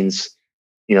cleans,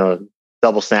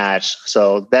 double snatch.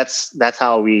 So that's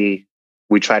how we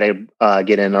try to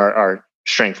get in our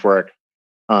strength work.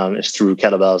 Is through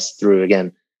kettlebells, through,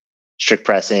 again, strict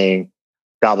pressing,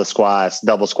 goblet squats,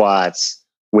 double squats,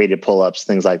 weighted pull-ups,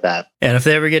 things like that. And if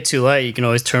they ever get too light, you can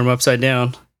always turn them upside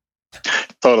down.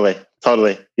 Totally.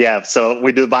 Yeah. So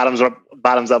we do bottoms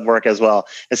up work as well.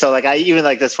 And so I even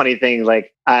this funny thing,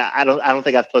 I don't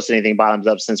think I've posted anything bottoms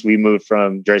up since we moved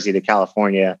from Jersey to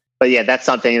California. But yeah, that's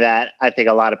something that I think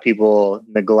a lot of people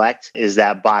neglect, is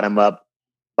that bottoms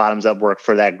up work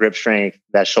for that grip strength,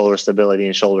 that shoulder stability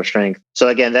and shoulder strength. So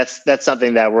again, that's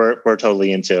something that we're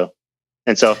totally into.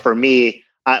 And so for me,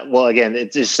 again,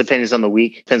 it just depends on the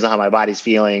week, depends on how my body's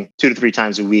feeling. 2 to 3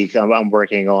 times a week, I'm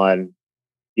working on,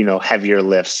 heavier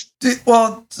lifts.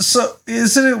 Well, so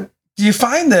do you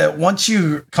find that once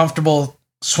you're comfortable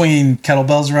swinging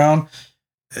kettlebells around,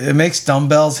 it makes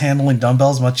handling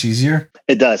dumbbells much easier?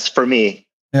 It does for me.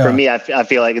 Yeah. For me, I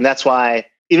feel like, and that's why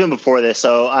even before this,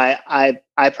 so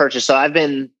I purchased, so I've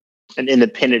been an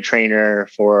independent trainer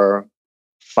for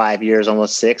 5 years,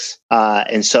 almost 6.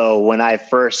 And so when I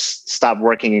first stopped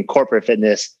working in corporate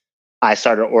fitness, I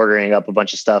started ordering up a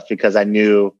bunch of stuff because I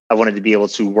knew I wanted to be able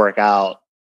to work out,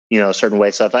 a certain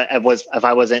way. So if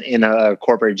I wasn't in a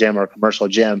corporate gym or a commercial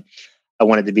gym, I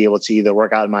wanted to be able to either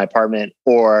work out in my apartment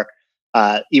or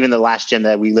even the last gym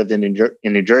that we lived in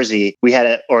New Jersey,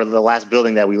 or the last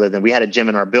building that we lived in, we had a gym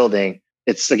in our building.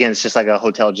 It's just like a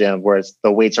hotel gym where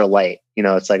the weights are light.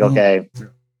 It's like, okay,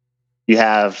 you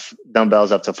have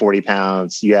dumbbells up to 40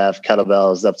 pounds. You have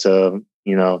kettlebells up to,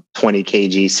 20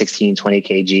 kg, 16, 20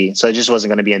 kg. So it just wasn't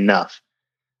going to be enough.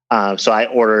 So I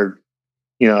ordered,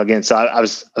 again, so I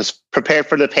was prepared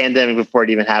for the pandemic before it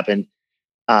even happened.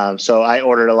 So I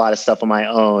ordered a lot of stuff on my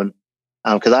own.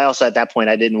 Because I also, at that point,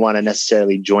 I didn't want to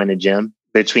necessarily join a gym,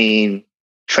 between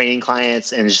training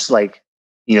clients and just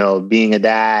being a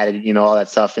dad, all that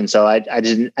stuff. And so I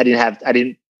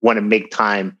didn't want to make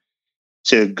time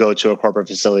to go to a corporate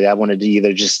facility. I wanted to either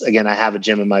I have a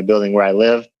gym in my building where I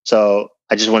live. So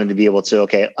I just wanted to be able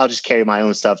to, I'll just carry my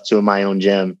own stuff to my own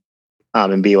gym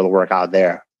and be able to work out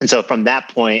there. And so from that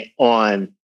point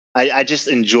on, I just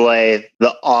enjoy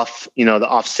the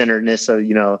off-centeredness of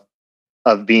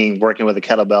working with a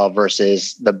kettlebell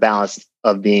versus the balance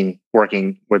of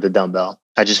working with a dumbbell.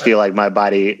 I just feel like my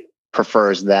body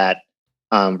prefers that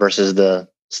versus the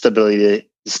stability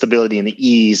and the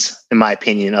ease, in my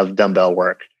opinion, of dumbbell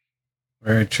work.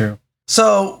 Very true.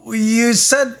 So you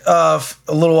said a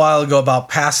little while ago about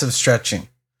passive stretching.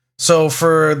 So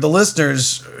for the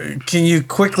listeners, can you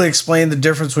quickly explain the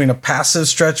difference between a passive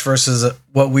stretch versus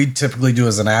what we typically do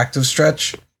as an active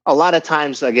stretch? A lot of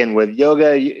times, again, with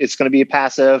yoga, it's going to be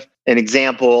passive. An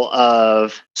example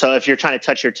so if you're trying to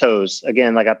touch your toes,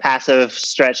 again, like a passive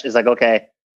stretch is like, okay,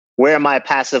 where am I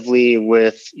passively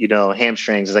with,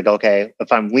 hamstrings? It's like, okay,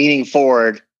 if I'm leaning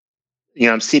forward,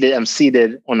 I'm seated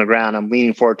on the ground, I'm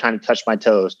leaning forward, trying to touch my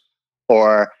toes,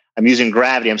 or I'm using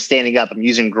gravity, I'm standing up, I'm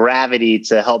using gravity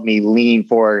to help me lean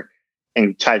forward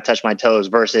and try to touch my toes,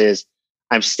 versus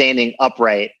I'm standing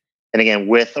upright. And again,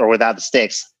 with or without the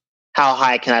sticks, how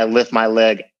high can I lift my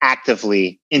leg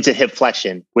actively into hip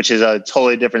flexion, which is a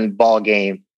totally different ball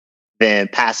game than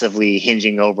passively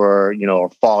hinging over, or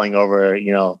falling over,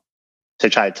 to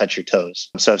try to touch your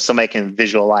toes. So if somebody can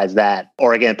visualize that,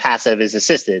 or again, passive is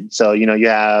assisted. So, you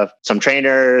have some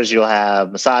trainers, you'll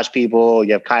have massage people,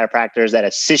 you have chiropractors that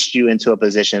assist you into a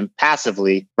position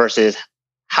passively, versus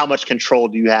how much control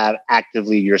do you have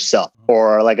actively yourself?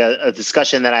 Or like a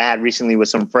discussion that I had recently with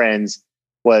some friends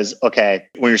was, okay,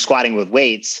 when you're squatting with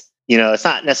weights, it's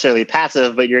not necessarily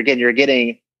passive, but you're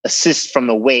getting assist from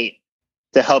the weight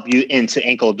to help you into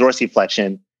ankle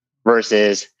dorsiflexion,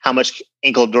 versus how much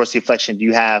ankle dorsiflexion do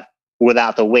you have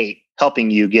without the weight helping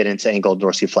you get into ankle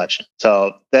dorsiflexion.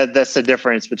 So that's the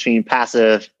difference between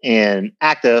passive and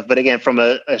active. But again, from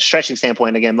a stretching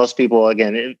standpoint, again, most people,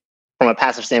 from a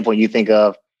passive standpoint, you think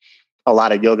of a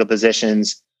lot of yoga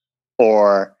positions,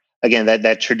 or again,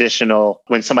 that traditional,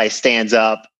 when somebody stands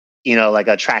up, like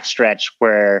a track stretch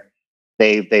where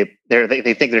they think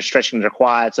they're stretching their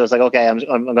quad. So it's like, okay, I'm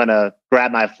going to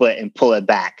grab my foot and pull it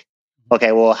back.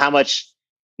 Okay, well, how much,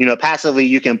 passively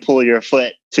you can pull your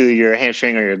foot to your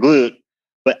hamstring or your glute,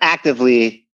 but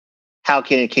actively, how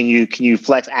can you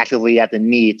flex actively at the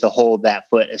knee to hold that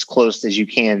foot as close as you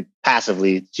can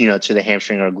passively, to the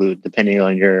hamstring or glute, depending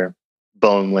on your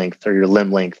bone length or your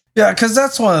limb length. Yeah, because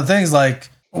that's one of the things, like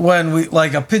when we,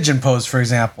 like a pigeon pose, for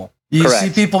example. You Correct. see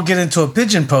people get into a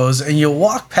pigeon pose and you'll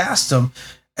walk past them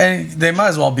and they might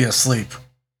as well be asleep.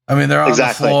 I mean, they're on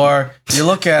Exactly. the floor. You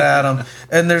look at them,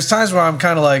 and there's times where I'm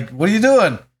kind of like, what are you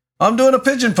doing? I'm doing a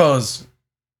pigeon pose.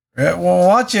 Yeah, well,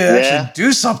 why don't you actually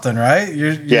do something, right?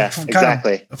 You're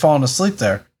exactly falling asleep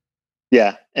there.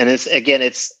 Yeah. And it's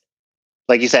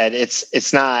like you said,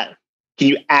 it's not, can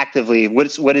you actively,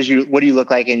 what do you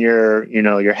look like in your,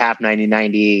 your half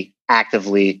 90-90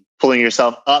 actively pulling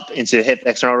yourself up into hip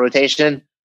external rotation,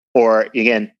 or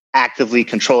again, actively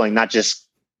controlling, not just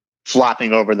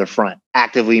flopping over the front,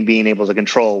 actively being able to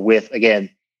control with, again,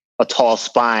 a tall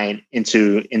spine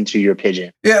into your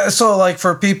pigeon. Yeah. So like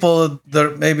for people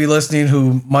that may be listening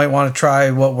who might want to try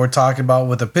what we're talking about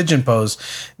with a pigeon pose,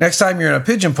 next time you're in a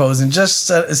pigeon pose, and just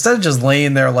instead of just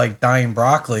laying there like dying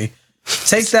broccoli,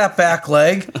 take that back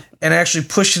leg and actually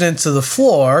push it into the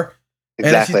floor.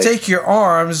 Exactly. And if you take your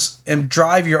arms and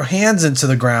drive your hands into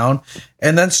the ground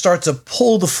and then start to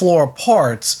pull the floor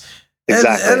apart,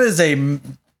 exactly.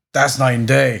 That's night and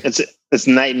day. It's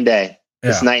night and day. Yeah.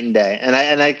 It's night and day. And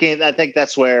I think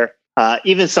that's where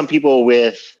even some people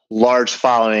with large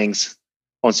followings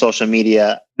on social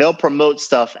media, they'll promote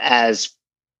stuff as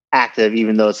active,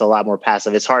 even though it's a lot more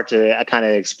passive. It's hard to kind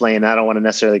of explain. I don't want to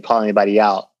necessarily call anybody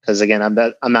out because, again,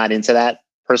 I'm not into that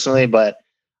personally, but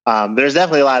there's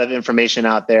definitely a lot of information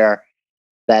out there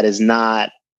that is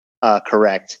not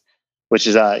correct, which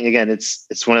is, again,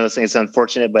 it's one of those things. It's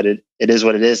unfortunate, but it is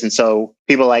what it is. And so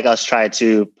people like us try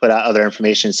to put out other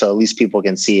information so at least people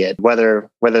can see it. Whether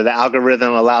the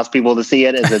algorithm allows people to see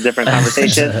it is a different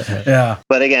conversation. Yeah.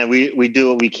 But again, we do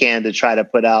what we can to try to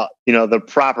put out, the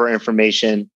proper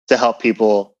information to help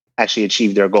people actually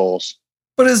achieve their goals.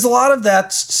 But is a lot of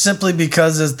that simply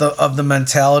because of the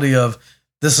mentality of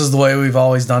this is the way we've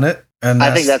always done it? And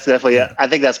I think that's definitely, I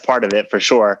think that's part of it for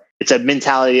sure. It's a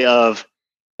mentality of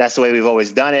that's the way we've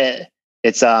always done it.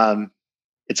 It's a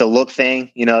look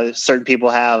thing. Certain people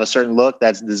have a certain look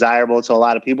that's desirable to a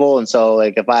lot of people. And so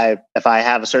like, if I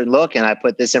have a certain look and I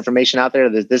put this information out there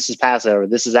that this is passive or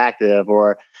this is active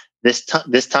or this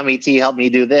tummy tea helped me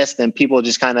do this, then people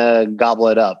just kind of gobble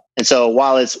it up. And so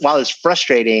while it's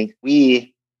frustrating,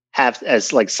 we have,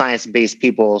 as like science-based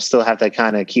people, still have to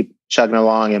kind of keep chugging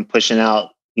along and pushing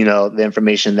out, the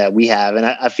information that we have. And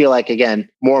I feel like, again,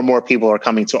 more and more people are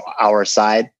coming to our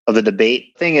side of the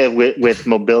debate. Thing is with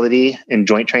mobility and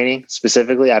joint training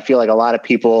specifically, I feel like a lot of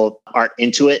people aren't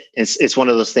into it. It's one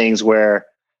of those things where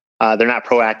they're not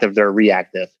proactive, they're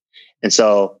reactive. And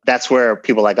so that's where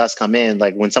people like us come in.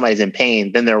 Like when somebody's in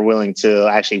pain, then they're willing to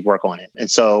actually work on it.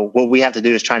 And so what we have to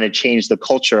do is trying to change the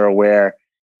culture where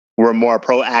we're more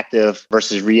proactive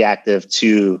versus reactive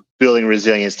to building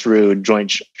resilience through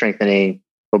joint strengthening,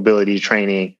 mobility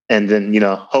training. And then,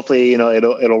 hopefully,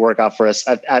 it'll work out for us.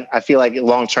 I feel like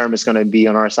long term it's going to be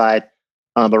on our side.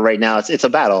 But right now it's a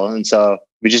battle. And so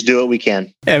we just do what we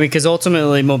can. Yeah, because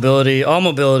ultimately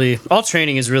all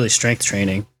training is really strength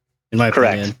training, in my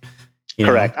opinion.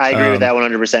 Correct. I agree with that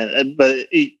 100%. But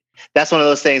that's one of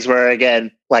those things where,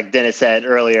 again, like Dennis said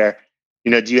earlier,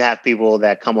 do you have people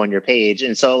that come on your page?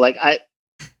 And so like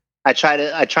I try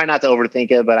not to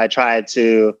overthink it, but I try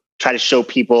to show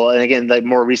people. And again, like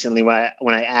more recently when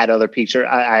I add other pictures,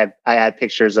 I add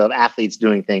pictures of athletes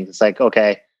doing things. It's like,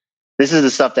 okay, this is the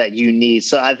stuff that you need.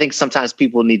 So I think sometimes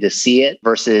people need to see it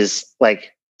versus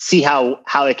like see how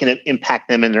it can impact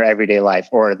them in their everyday life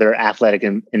or their athletic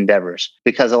endeavors.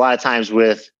 Because a lot of times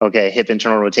with, hip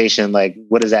internal rotation, like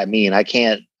what does that mean? I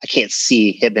can't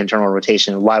see hip internal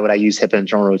rotation. Why would I use hip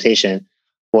internal rotation?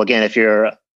 Well, again, if you're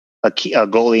a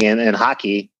goalie in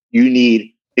hockey, you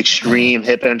need extreme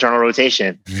hip internal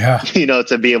rotation,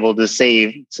 to be able to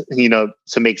save,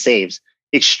 to make saves.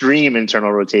 Extreme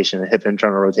internal rotation, hip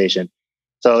internal rotation.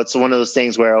 So it's one of those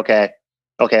things where, okay,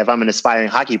 if I'm an aspiring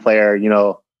hockey player,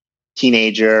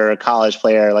 teenager, college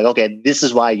player, like, okay, this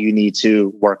is why you need to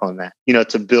work on that,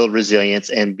 to build resilience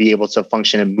and be able to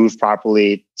function and move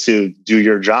properly to do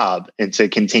your job and to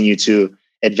continue to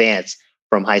advance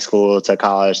from high school to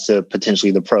college to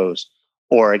potentially the pros.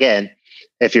 Or again,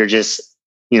 if you're just,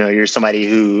 you're somebody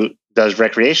who does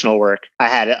recreational work. I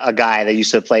had a guy that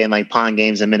used to play in like pond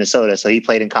games in Minnesota. So he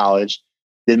played in college,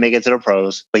 didn't make it to the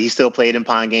pros, but he still played in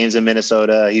pond games in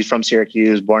Minnesota. He's from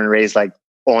Syracuse, born and raised like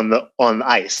on the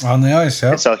ice. On the ice,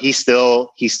 yeah. And so he still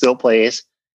plays.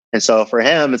 And so for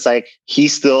him, it's like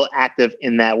he's still active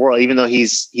in that world, even though he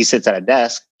sits at a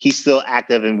desk. He's still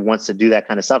active and wants to do that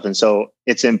kind of stuff. And so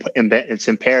it's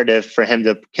imperative for him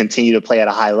to continue to play at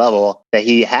a high level that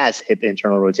he has hip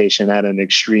internal rotation at an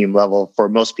extreme level for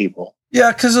most people.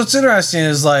 Yeah, because what's interesting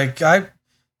is like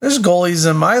there's goalies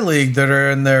in my league that are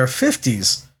in their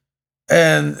 50s.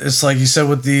 And it's like you said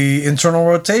with the internal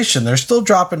rotation, they're still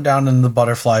dropping down in the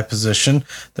butterfly position.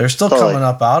 They're still coming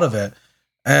up out of it.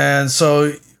 And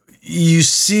so you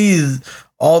see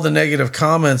all the negative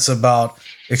comments about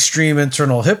extreme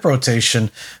internal hip rotation,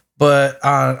 but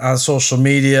on social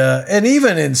media and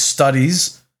even in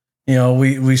studies,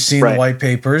 we've seen the white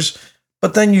papers,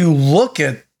 but then you look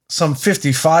at some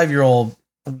 55-year-old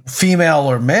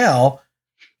female or male,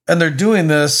 and they're doing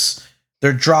this.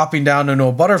 They're dropping down into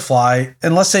a butterfly.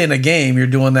 And let's say in a game, you're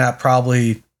doing that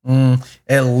probably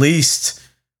at least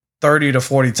 30 to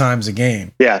 40 times a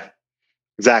game. Yeah,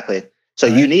 exactly. So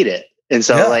you need it. And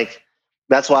so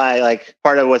that's why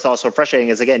part of what's also frustrating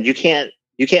is, again, you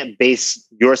can't base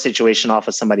your situation off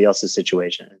of somebody else's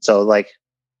situation. So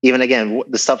even again,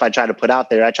 the stuff I try to put out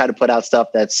there, I try to put out stuff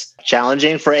that's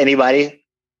challenging for anybody.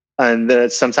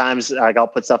 And sometimes I'll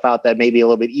put stuff out that may be a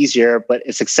little bit easier, but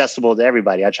it's accessible to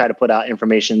everybody. I try to put out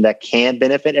information that can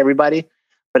benefit everybody.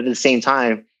 But at the same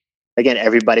time, again,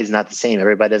 everybody's not the same.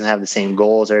 Everybody doesn't have the same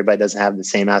goals. Everybody doesn't have the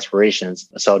same aspirations.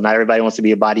 So not everybody wants to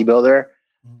be a bodybuilder.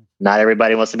 Not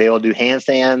everybody wants to be able to do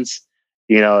handstands.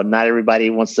 Not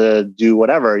everybody wants to do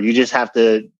whatever. You just have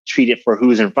to treat it for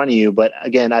who's in front of you. But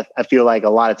again, I feel like a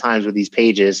lot of times with these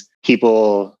pages,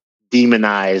 people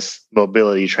demonize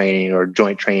mobility training or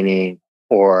joint training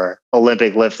or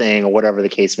Olympic lifting or whatever the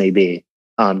case may be.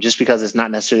 Just because it's not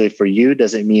necessarily for you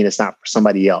doesn't mean it's not for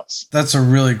somebody else. That's a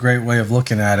really great way of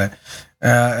looking at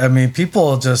it.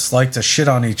 People just like to shit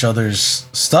on each other's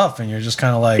stuff, and you're just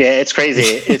kind of like, yeah, it's crazy.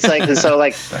 It's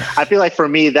I feel like for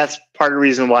me, that's part of the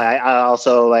reason why I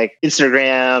also like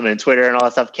Instagram and Twitter and all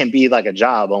that stuff can be like a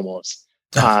job almost.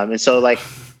 And so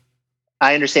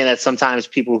I understand that sometimes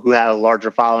people who have larger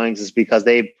followings is because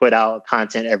they put out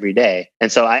content every day.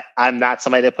 And so I'm not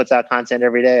somebody that puts out content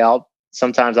every day.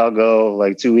 Sometimes I'll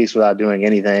go 2 weeks without doing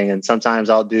anything. And sometimes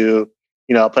I'll do,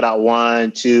 I'll put out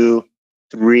 1, 2,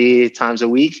 3 times a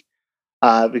week.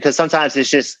 Because sometimes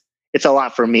it's a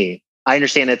lot for me. I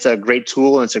understand it's a great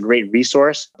tool and it's a great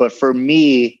resource, but for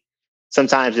me,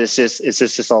 sometimes it's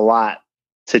just a lot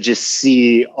to just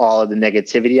see all of the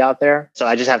negativity out there. So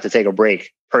I just have to take a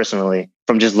break personally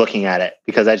from just looking at it,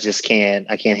 because I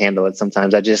can't handle it.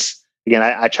 Sometimes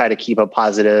I try to keep a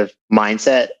positive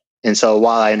mindset. And so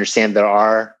while I understand there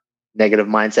are negative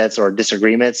mindsets or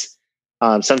disagreements,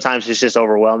 sometimes it's just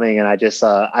overwhelming. And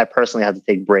I personally have to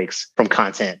take breaks from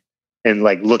content and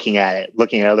looking at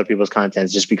other people's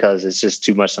content, just because it's just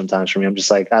too much sometimes for me. I'm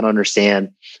just I don't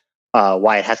understand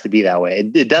why it has to be that way.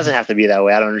 It doesn't have to be that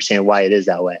way. I don't understand why it is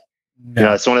that way.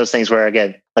 Yeah. It's one of those things where,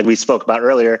 again, like we spoke about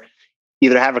earlier,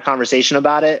 either have a conversation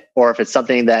about it, or if it's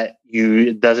something that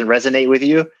doesn't resonate with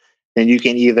you, then you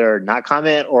can either not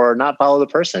comment or not follow the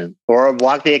person or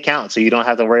block the account, so you don't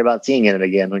have to worry about seeing it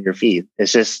again on your feed.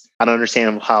 It's just, I don't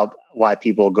understand why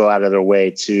people go out of their way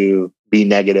to be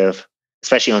negative,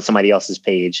 especially on somebody else's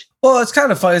page. Well, it's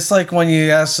kind of fun. It's like when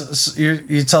you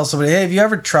you tell somebody, hey, have you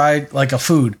ever tried a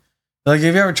food? Have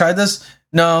you ever tried this?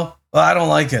 No, well, I don't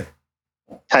like it.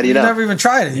 How do you know? Never even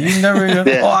tried it. You never even,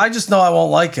 yeah. Oh, I just know I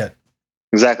won't like it.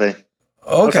 Exactly.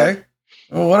 Okay.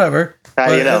 Well, whatever. How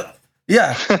do you know?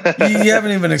 Yeah. you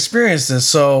haven't even experienced this.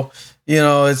 So,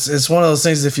 it's one of those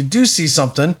things. If you do see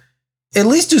something, at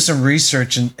least do some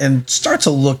research and start to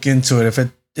look into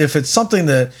it. If it's something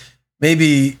that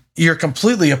maybe you're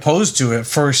completely opposed to at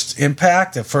first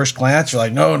impact, at first glance, you're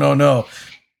like, no.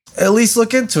 At least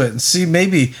look into it and see,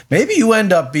 maybe you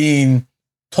end up being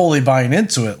totally buying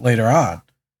into it later on.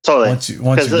 Totally.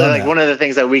 Because one of the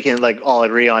things that we can all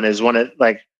agree on is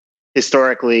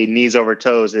historically, knees over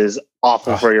toes is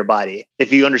awful for your body.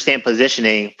 If you understand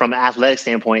positioning from an athletic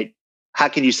standpoint, how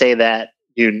can you say that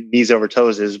your knees over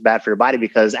toes is bad for your body?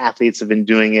 Because athletes have been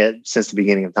doing it since the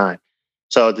beginning of time.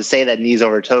 So to say that knees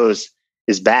over toes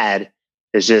is bad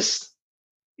is just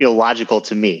illogical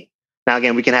to me. Now,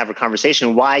 again, we can have a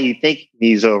conversation why you think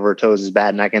knees over toes is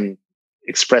bad, and I can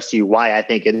express to you why I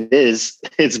think it is.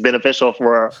 It's beneficial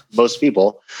for most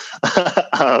people.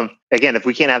 Again, if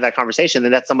we can't have that conversation,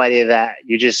 then that's somebody that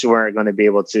you just weren't going to be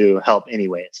able to help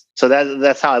anyways. So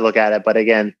that's how I look at it. But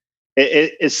again,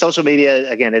 it's social media.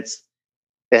 Again, it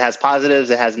has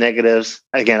positives, it has negatives.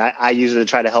 Again, I use it to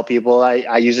try to help people.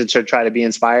 I use it to try to be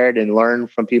inspired and learn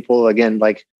from people. Again,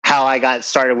 how I got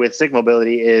started with Stick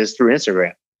Mobility is through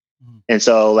Instagram. Mm-hmm. And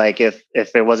so if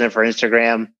it wasn't for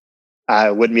Instagram,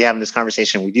 I wouldn't be having this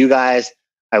conversation with you guys.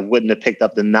 I wouldn't have picked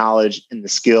up the knowledge and the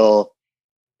skill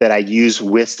that I use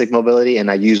with Stick Mobility and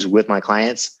I use with my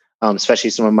clients, especially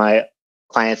some of my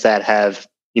clients that have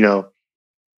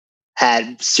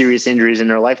had serious injuries in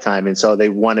their lifetime. And so they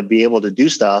want to be able to do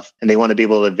stuff and they want to be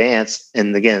able to advance.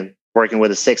 And again, working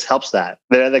with a 6 helps that.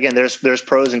 But again, there's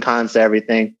pros and cons to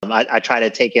everything. I try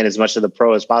to take in as much of the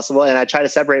pro as possible, and I try to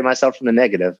separate myself from the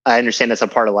negative. I understand that's a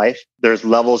part of life. There's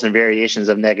levels and variations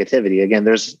of negativity. Again,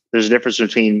 there's a difference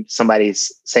between somebody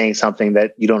saying something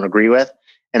that you don't agree with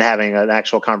and having an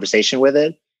actual conversation with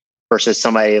it versus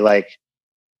somebody like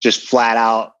just flat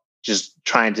out just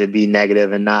trying to be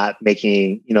negative and not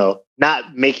making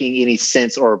any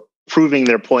sense or proving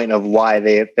their point of why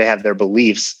they have their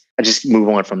beliefs. I just move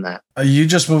on from that. You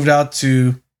just moved out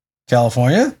to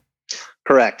California?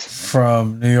 Correct.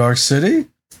 From New York City?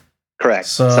 Correct.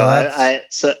 So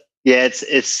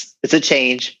it's a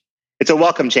change. It's a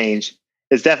welcome change.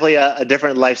 It's definitely a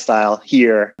different lifestyle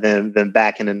here than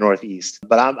back in the Northeast.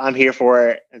 But I'm here for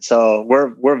it. And so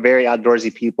we're very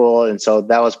outdoorsy people. And so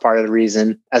that was part of the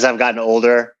reason. As I've gotten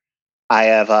older, I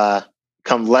have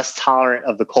become less tolerant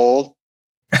of the cold.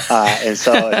 And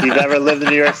so if you've ever lived in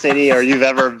New York City or you've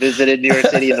ever visited New York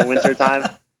City in the wintertime,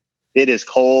 it is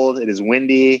cold. It is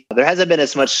windy. There hasn't been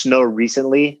as much snow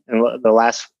recently in the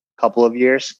last couple of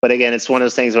years. But again, it's one of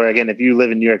those things where, again, if you live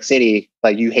in New York City,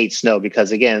 like you hate snow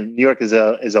because, again, New York is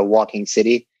a walking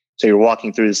city. So you're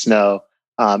walking through the snow.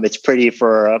 It's pretty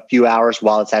for a few hours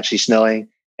while it's actually snowing.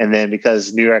 And then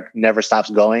because New York never stops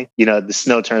going, the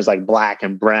snow turns like black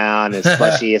and brown and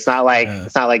slushy. It's not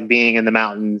like being in the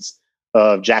mountains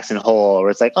of Jackson Hole, where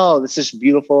it's like, oh, this is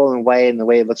beautiful and white and the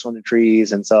way it looks on the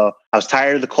trees. And so I was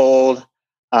tired of the cold.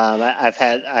 I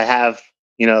have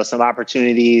some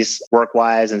opportunities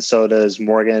work-wise, and so does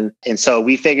Morgan. And so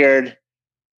we figured,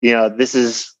 this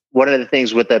is one of the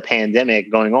things with the pandemic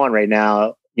going on right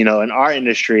now, in our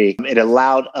industry, it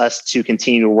allowed us to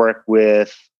continue to work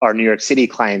with our New York City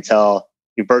clientele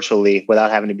virtually without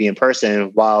having to be in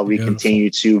person while we continue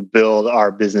to build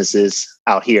our businesses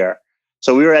out here.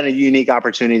 So we were at a unique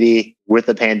opportunity with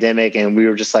the pandemic, and we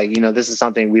were just like, this is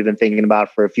something we've been thinking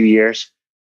about for a few years.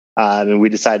 And we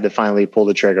decided to finally pull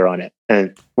the trigger on it.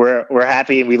 And we're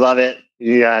happy. We love it.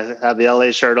 You guys have the LA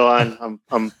shirt on.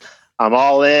 I'm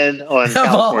all in on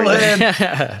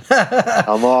California.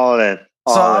 I'm all in.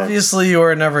 So obviously you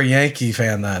were never a Yankee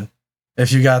fan then,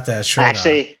 if you got that shirt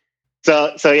actually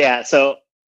on. So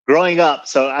growing up,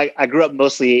 I grew up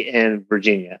mostly in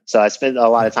Virginia. So I spent a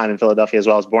lot of time in Philadelphia as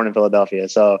well. I was born in Philadelphia.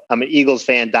 So I'm an Eagles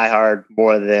fan, diehard,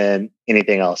 more than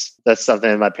anything else. That's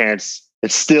something my parents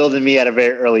instilled in me at a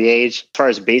very early age. As far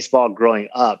as baseball growing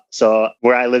up, so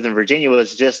where I lived in Virginia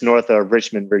was just north of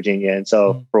Richmond, Virginia. And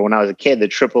so for when I was a kid, the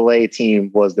AAA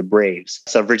team was the Braves.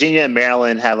 So Virginia and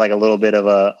Maryland have like a little bit of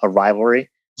a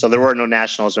rivalry. So there were no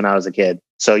Nationals when I was a kid.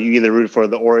 So you either root for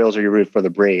the Orioles or you root for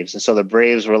the Braves. And so the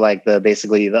Braves were like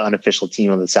basically the unofficial team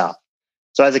of the South.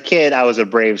 So as a kid, I was a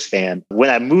Braves fan.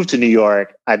 When I moved to New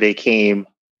York, I became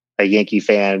a Yankee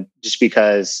fan just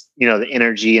because, the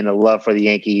energy and the love for the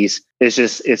Yankees is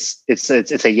just,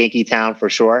 it's a Yankee town for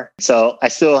sure. So I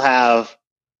still have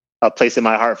a place in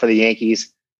my heart for the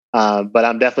Yankees. But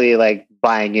I'm definitely like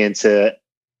buying into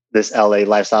this LA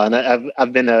lifestyle. And I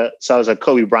was a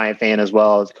Kobe Bryant fan as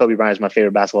well. Kobe Bryant is my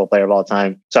favorite basketball player of all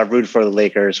time. So I've rooted for the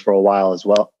Lakers for a while as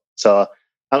well. So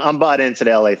I'm bought into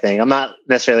the LA thing. I'm not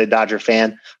necessarily a Dodger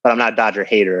fan, but I'm not a Dodger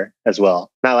hater as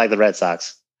well. Not like the Red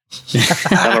Sox.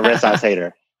 I'm a Red Sox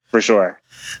hater for sure.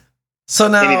 So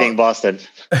now anything Boston.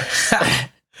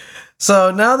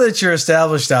 So now that you're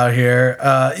established out here,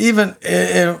 even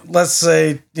in, let's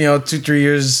say, 2-3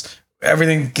 years,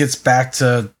 everything gets back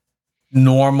to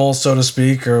normal, so to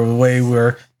speak, or the way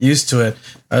we're used to it.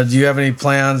 Do you have any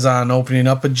plans on opening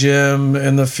up a gym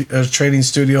in the training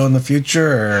studio in the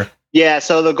future? Or? Yeah.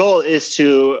 So the goal is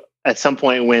to, at some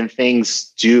point when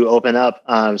things do open up.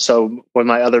 So with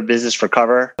my other business,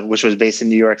 Recover, which was based in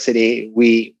New York City,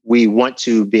 we want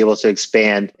to be able to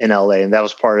expand in LA. And that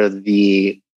was part of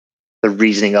the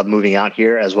reasoning of moving out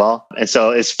here as well. And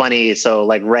so it's funny. So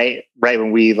like right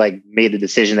when we like made the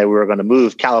decision that we were going to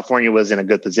move, California was in a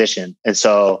good position. And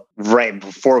so right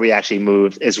before we actually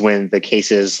moved is when the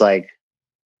cases like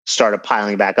started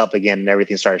piling back up again and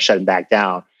everything started shutting back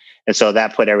down. And so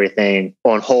that put everything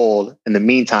on hold in the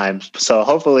meantime. So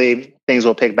hopefully things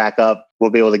will pick back up.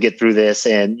 We'll be able to get through this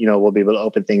and, we'll be able to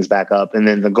open things back up. And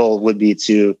then the goal would be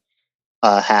to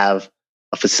have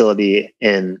a facility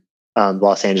in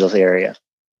Los Angeles area.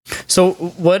 So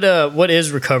what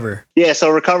is Recover? Yeah,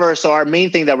 so Recover. So our main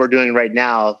thing that we're doing right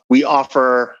now, we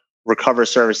offer Recover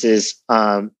services,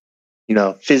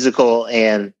 physical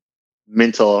and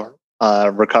mental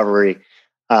recovery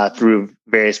through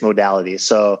various modalities.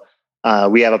 So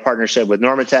we have a partnership with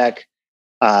Normatec.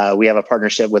 We have a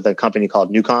partnership with a company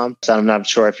called Nucom. So I'm not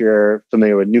sure if you're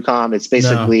familiar with Nucom. It's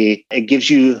basically, it gives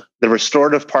you the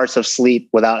restorative parts of sleep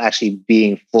without actually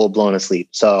being full blown asleep.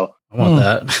 So I want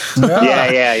that.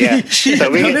 Yeah. So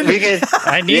we can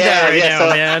I need that right now,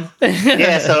 man.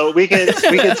 Yeah, so we can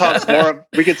talk more.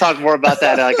 We can talk more about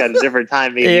that like at a different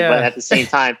time, maybe. Yeah. But at the same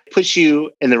time, puts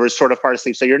you in the restorative part of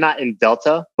sleep. So you're not in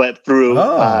delta, but through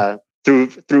other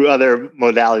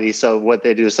modalities. So what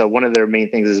they do, so one of their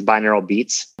main things is binaural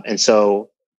beats, and so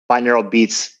binaural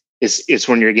beats is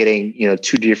when you're getting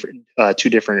two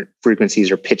different frequencies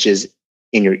or pitches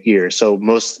in your ear. So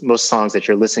most songs that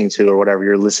you're listening to or whatever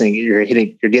you're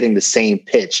getting the same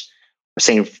pitch or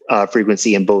same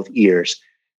frequency in both ears.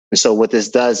 And so what this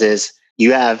does is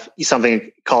you have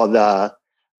something called the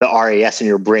RAS in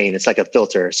your brain. It's like a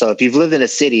filter. So if you've lived in a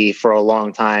city for a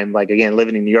long time, like again,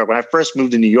 living in New York, when I first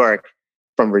moved to New York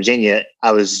from Virginia,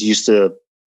 I was used to,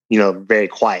 very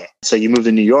quiet. So you move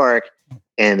to New York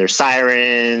and there's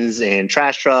sirens and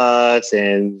trash trucks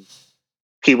and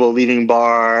people leaving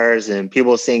bars and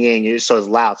people singing. So it's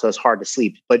loud. So it's hard to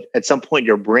sleep. But at some point,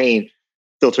 your brain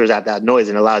filters out that noise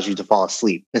and allows you to fall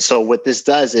asleep. And so what this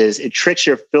does is it tricks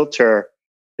your filter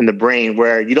in the brain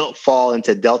where you don't fall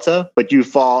into delta, but you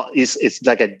fall, it's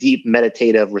like a deep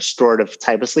meditative restorative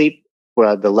type of sleep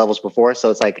where the levels before. So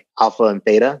it's like alpha and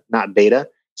theta, not beta.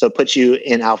 So it puts you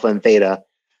in alpha and theta.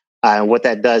 And what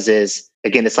that does is,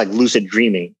 again, it's like lucid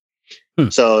dreaming.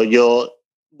 So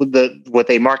what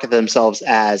they market themselves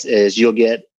as is you'll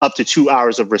get up to 2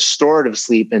 hours of restorative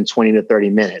sleep in 20 to 30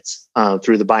 minutes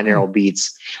through the binaural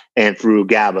beats and through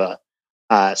GABA.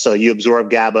 So you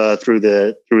absorb GABA through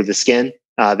the skin.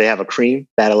 They have a cream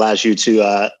that allows you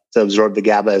to absorb the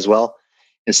GABA as well.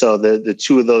 And so the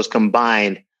two of those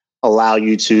combined allow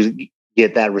you to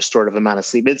get that restorative amount of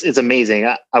sleep. It's amazing.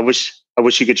 I wish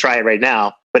you could try it right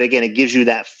now. But again, it gives you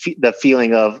that the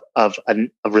feeling of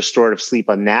restorative sleep,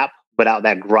 a nap, without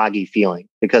that groggy feeling,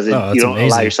 because you don't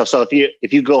allow yourself. So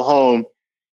if you go home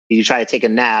and you try to take a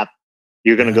nap,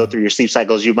 you're going to go through your sleep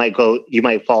cycles. You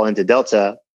might fall into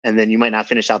delta, and then you might not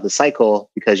finish out the cycle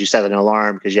because you set an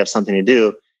alarm because you have something to do,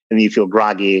 and then you feel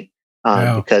groggy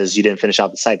because you didn't finish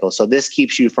out the cycle. So this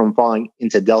keeps you from falling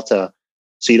into delta,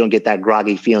 so you don't get that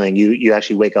groggy feeling. You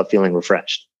actually wake up feeling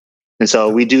refreshed. And so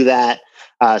we do that.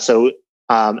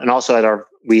 And also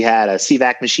we had a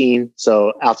CVAC machine,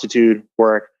 so altitude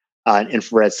work, an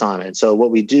infrared sauna. And so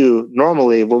what we do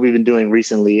normally, what we've been doing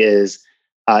recently is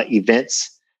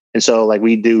events. And so like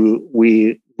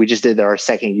we just did our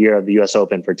second year of the US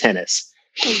Open for tennis.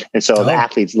 And so the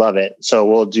athletes love it. So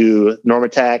we'll do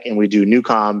Normatec and we do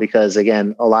Nucom because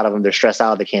again, a lot of them, they're stressed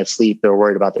out. They can't sleep. They're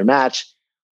worried about their match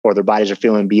or their bodies are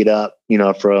feeling beat up,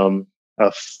 from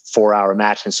a 4-hour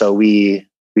match. And so we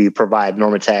provide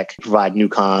Normatec, provide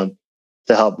Nucom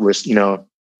to help the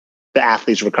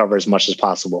athletes recover as much as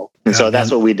possible. And so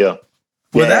that's what we do.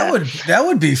 Well, that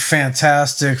would be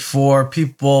fantastic for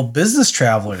business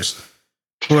travelers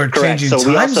who are changing time zones. So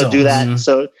we also do that.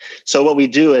 Mm-hmm. So what we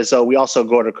do is we also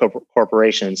go to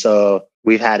corporations. So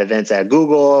we've had events at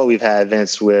Google, we've had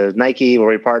events with Nike where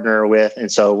we partner with.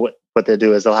 And so what they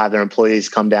do is they'll have their employees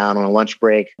come down on a lunch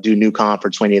break, do Nucom for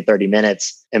 20 to 30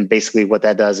 minutes. And basically what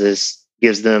that does is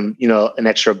gives them, an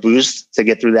extra boost to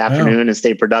get through the afternoon and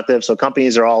stay productive. So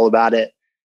companies are all about it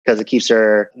because it keeps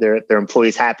their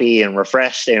employees happy and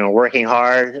refreshed and working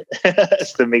hard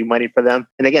to make money for them.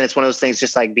 And again, it's one of those things,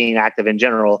 just like being active in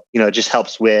general, it just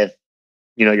helps with,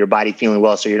 your body feeling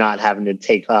well. So you're not having to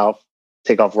take off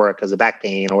work because of back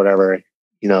pain or whatever,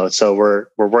 so we're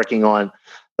working on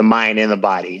the mind and the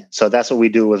body. So that's what we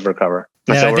do with Recover.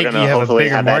 Yeah, so we're going to hopefully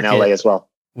have that in LA as well.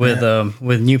 With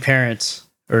new parents.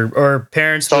 Or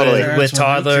parents with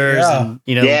toddlers, and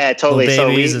totally. So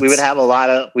babies, we would have a lot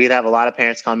of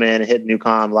parents come in and hit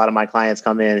Nucom. A lot of my clients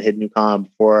come in and hit Nucom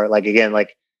before,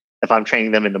 if I'm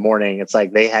training them in the morning, it's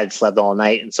like they had slept all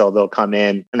night, and so they'll come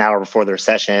in an hour before their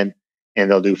session, and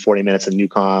they'll do 40 minutes of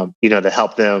Nucom, to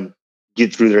help them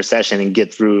get through their session and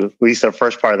get through at least their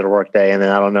first part of their workday. And then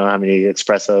I don't know how many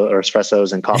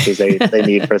espressos and coffees they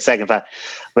need for the second part.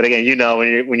 But again,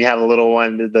 when you have a little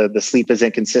one, the sleep is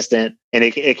inconsistent and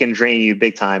it can drain you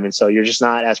big time. And so you're just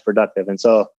not as productive. And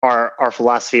so our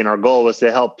philosophy and our goal was to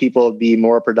help people be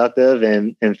more productive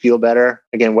and feel better.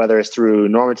 Again, whether it's through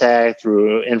Normatec,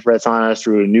 through infrared saunas,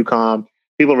 through Nucom.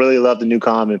 People really love the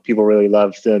Nucom and people really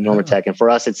love the Normatec. And for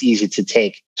us, it's easy to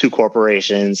take to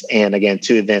corporations and again,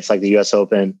 to events like the US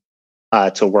Open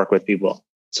to work with people.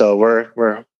 So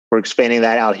we're expanding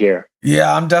that out here.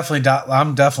 Yeah, I'm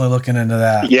definitely looking into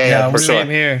that. Yeah, for same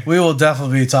sure. Here. We will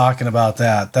definitely be talking about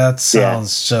that. That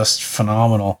sounds just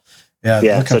phenomenal.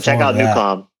 Yeah. So check out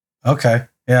Nucom. Okay.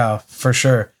 Yeah, for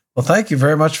sure. Well, thank you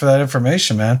very much for that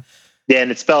information, man. Yeah,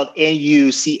 and it's spelled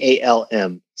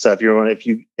NUCALM. So if you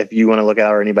want to look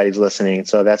out, or anybody's listening,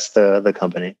 so that's the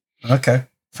company. Okay,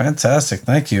 fantastic.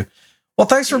 Thank you. Well,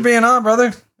 thanks for being on,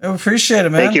 brother. I appreciate it,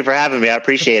 man. Thank you for having me. I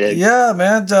appreciate it. Yeah,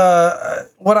 man.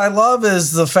 What I love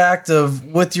is the fact of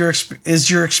your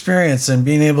experience and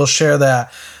being able to share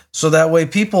that, so that way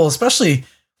people, especially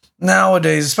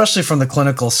nowadays, especially from the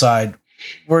clinical side,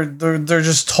 where they're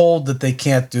just told that they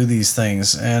can't do these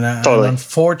things, and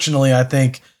unfortunately, I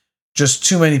think just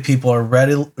too many people are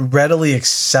readily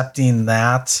accepting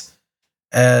that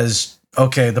as,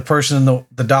 okay, the person,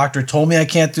 the doctor told me I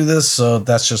can't do this, so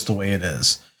that's just the way it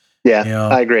is. Yeah, you know?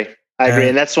 I agree.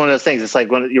 And that's one of those things. It's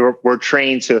like when we're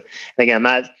trained to, again,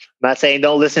 I'm not saying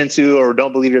don't listen to or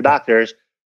don't believe your doctors,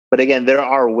 but again, there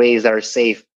are ways that are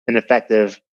safe and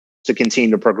effective to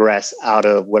continue to progress out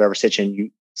of whatever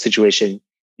situation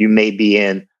you may be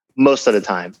in most of the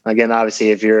time. Again,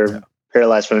 obviously, if you're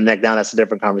paralyzed from the neck down, that's a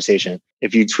different conversation.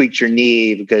 If you tweaked your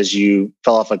knee because you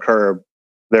fell off a curb,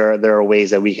 there are ways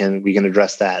that we can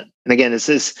address that. And again,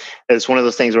 it's one of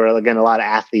those things where, again, a lot of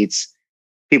athletes,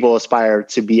 people aspire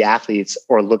to be athletes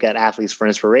or look at athletes for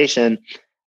inspiration.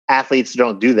 Athletes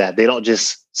don't do that. They don't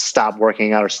just stop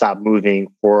working out or stop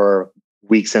moving for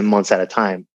weeks and months at a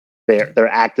time. They're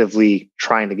actively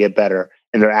trying to get better,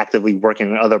 and they're actively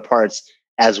working on other parts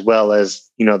as well as,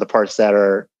 the parts that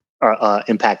are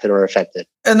impacted or affected.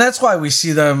 And that's why we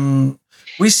see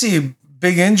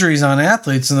big injuries on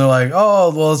athletes, and they're like,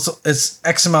 oh, well, it's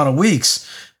X amount of weeks.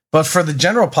 But for the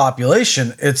general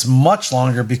population, it's much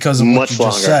longer because of what you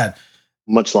just said.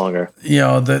 Much longer.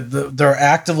 They're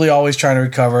actively always trying to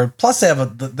recover. Plus,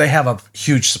 they have a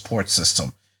huge support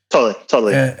system.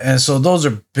 Totally. And so those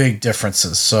are big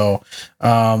differences. So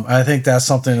I think that's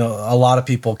something a lot of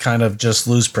people kind of just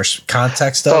lose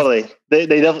context of. Totally. They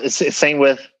definitely. It's same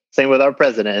with our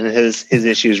president and his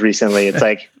issues recently. It's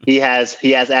like he has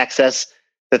access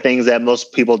to things that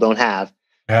most people don't have.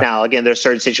 Yeah. Now, again, there's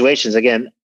certain situations. Again,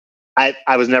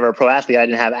 I was never a pro athlete. I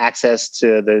didn't have access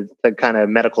to the kind of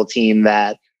medical team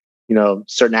that,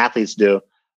 certain athletes do.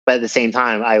 But at the same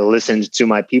time, I listened to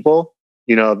my people,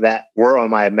 that were on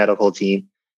my medical team,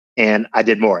 and I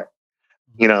did more,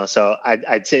 so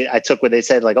I took what they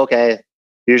said, like, okay,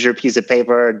 here's your piece of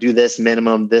paper, do this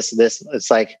minimum, this,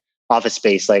 it's like Office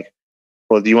Space. Like,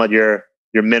 well, do you want your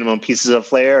minimum pieces of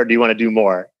flair, or do you want to do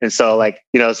more? And so, like,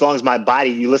 as long as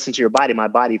you listen to your body, my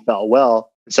body felt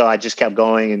well. So I just kept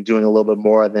going and doing a little bit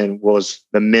more than was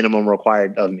the minimum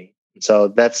required of me. So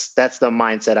that's the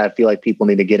mindset I feel like people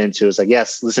need to get into. It's like,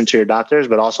 yes, listen to your doctors,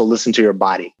 but also listen to your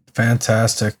body.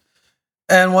 Fantastic.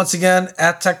 And once again,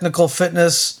 at Technical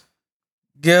Fitness,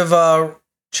 give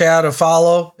Chad a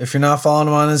follow. If you're not following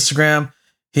him on Instagram,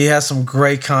 he has some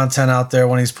great content out there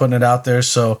when he's putting it out there.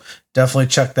 So definitely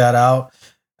check that out.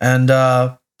 And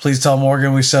please tell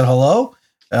Morgan we said hello.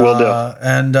 Will do.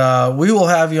 And we will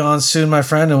have you on soon, my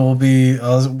friend, and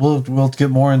we'll get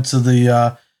more into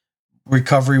the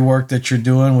recovery work that you're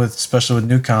doing especially with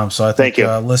Newcom. So I think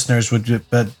listeners would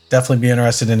definitely be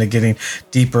interested in getting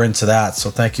deeper into that. So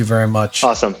thank you very much.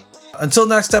 Awesome. Until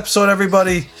next episode,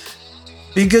 everybody,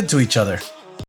 be good to each other.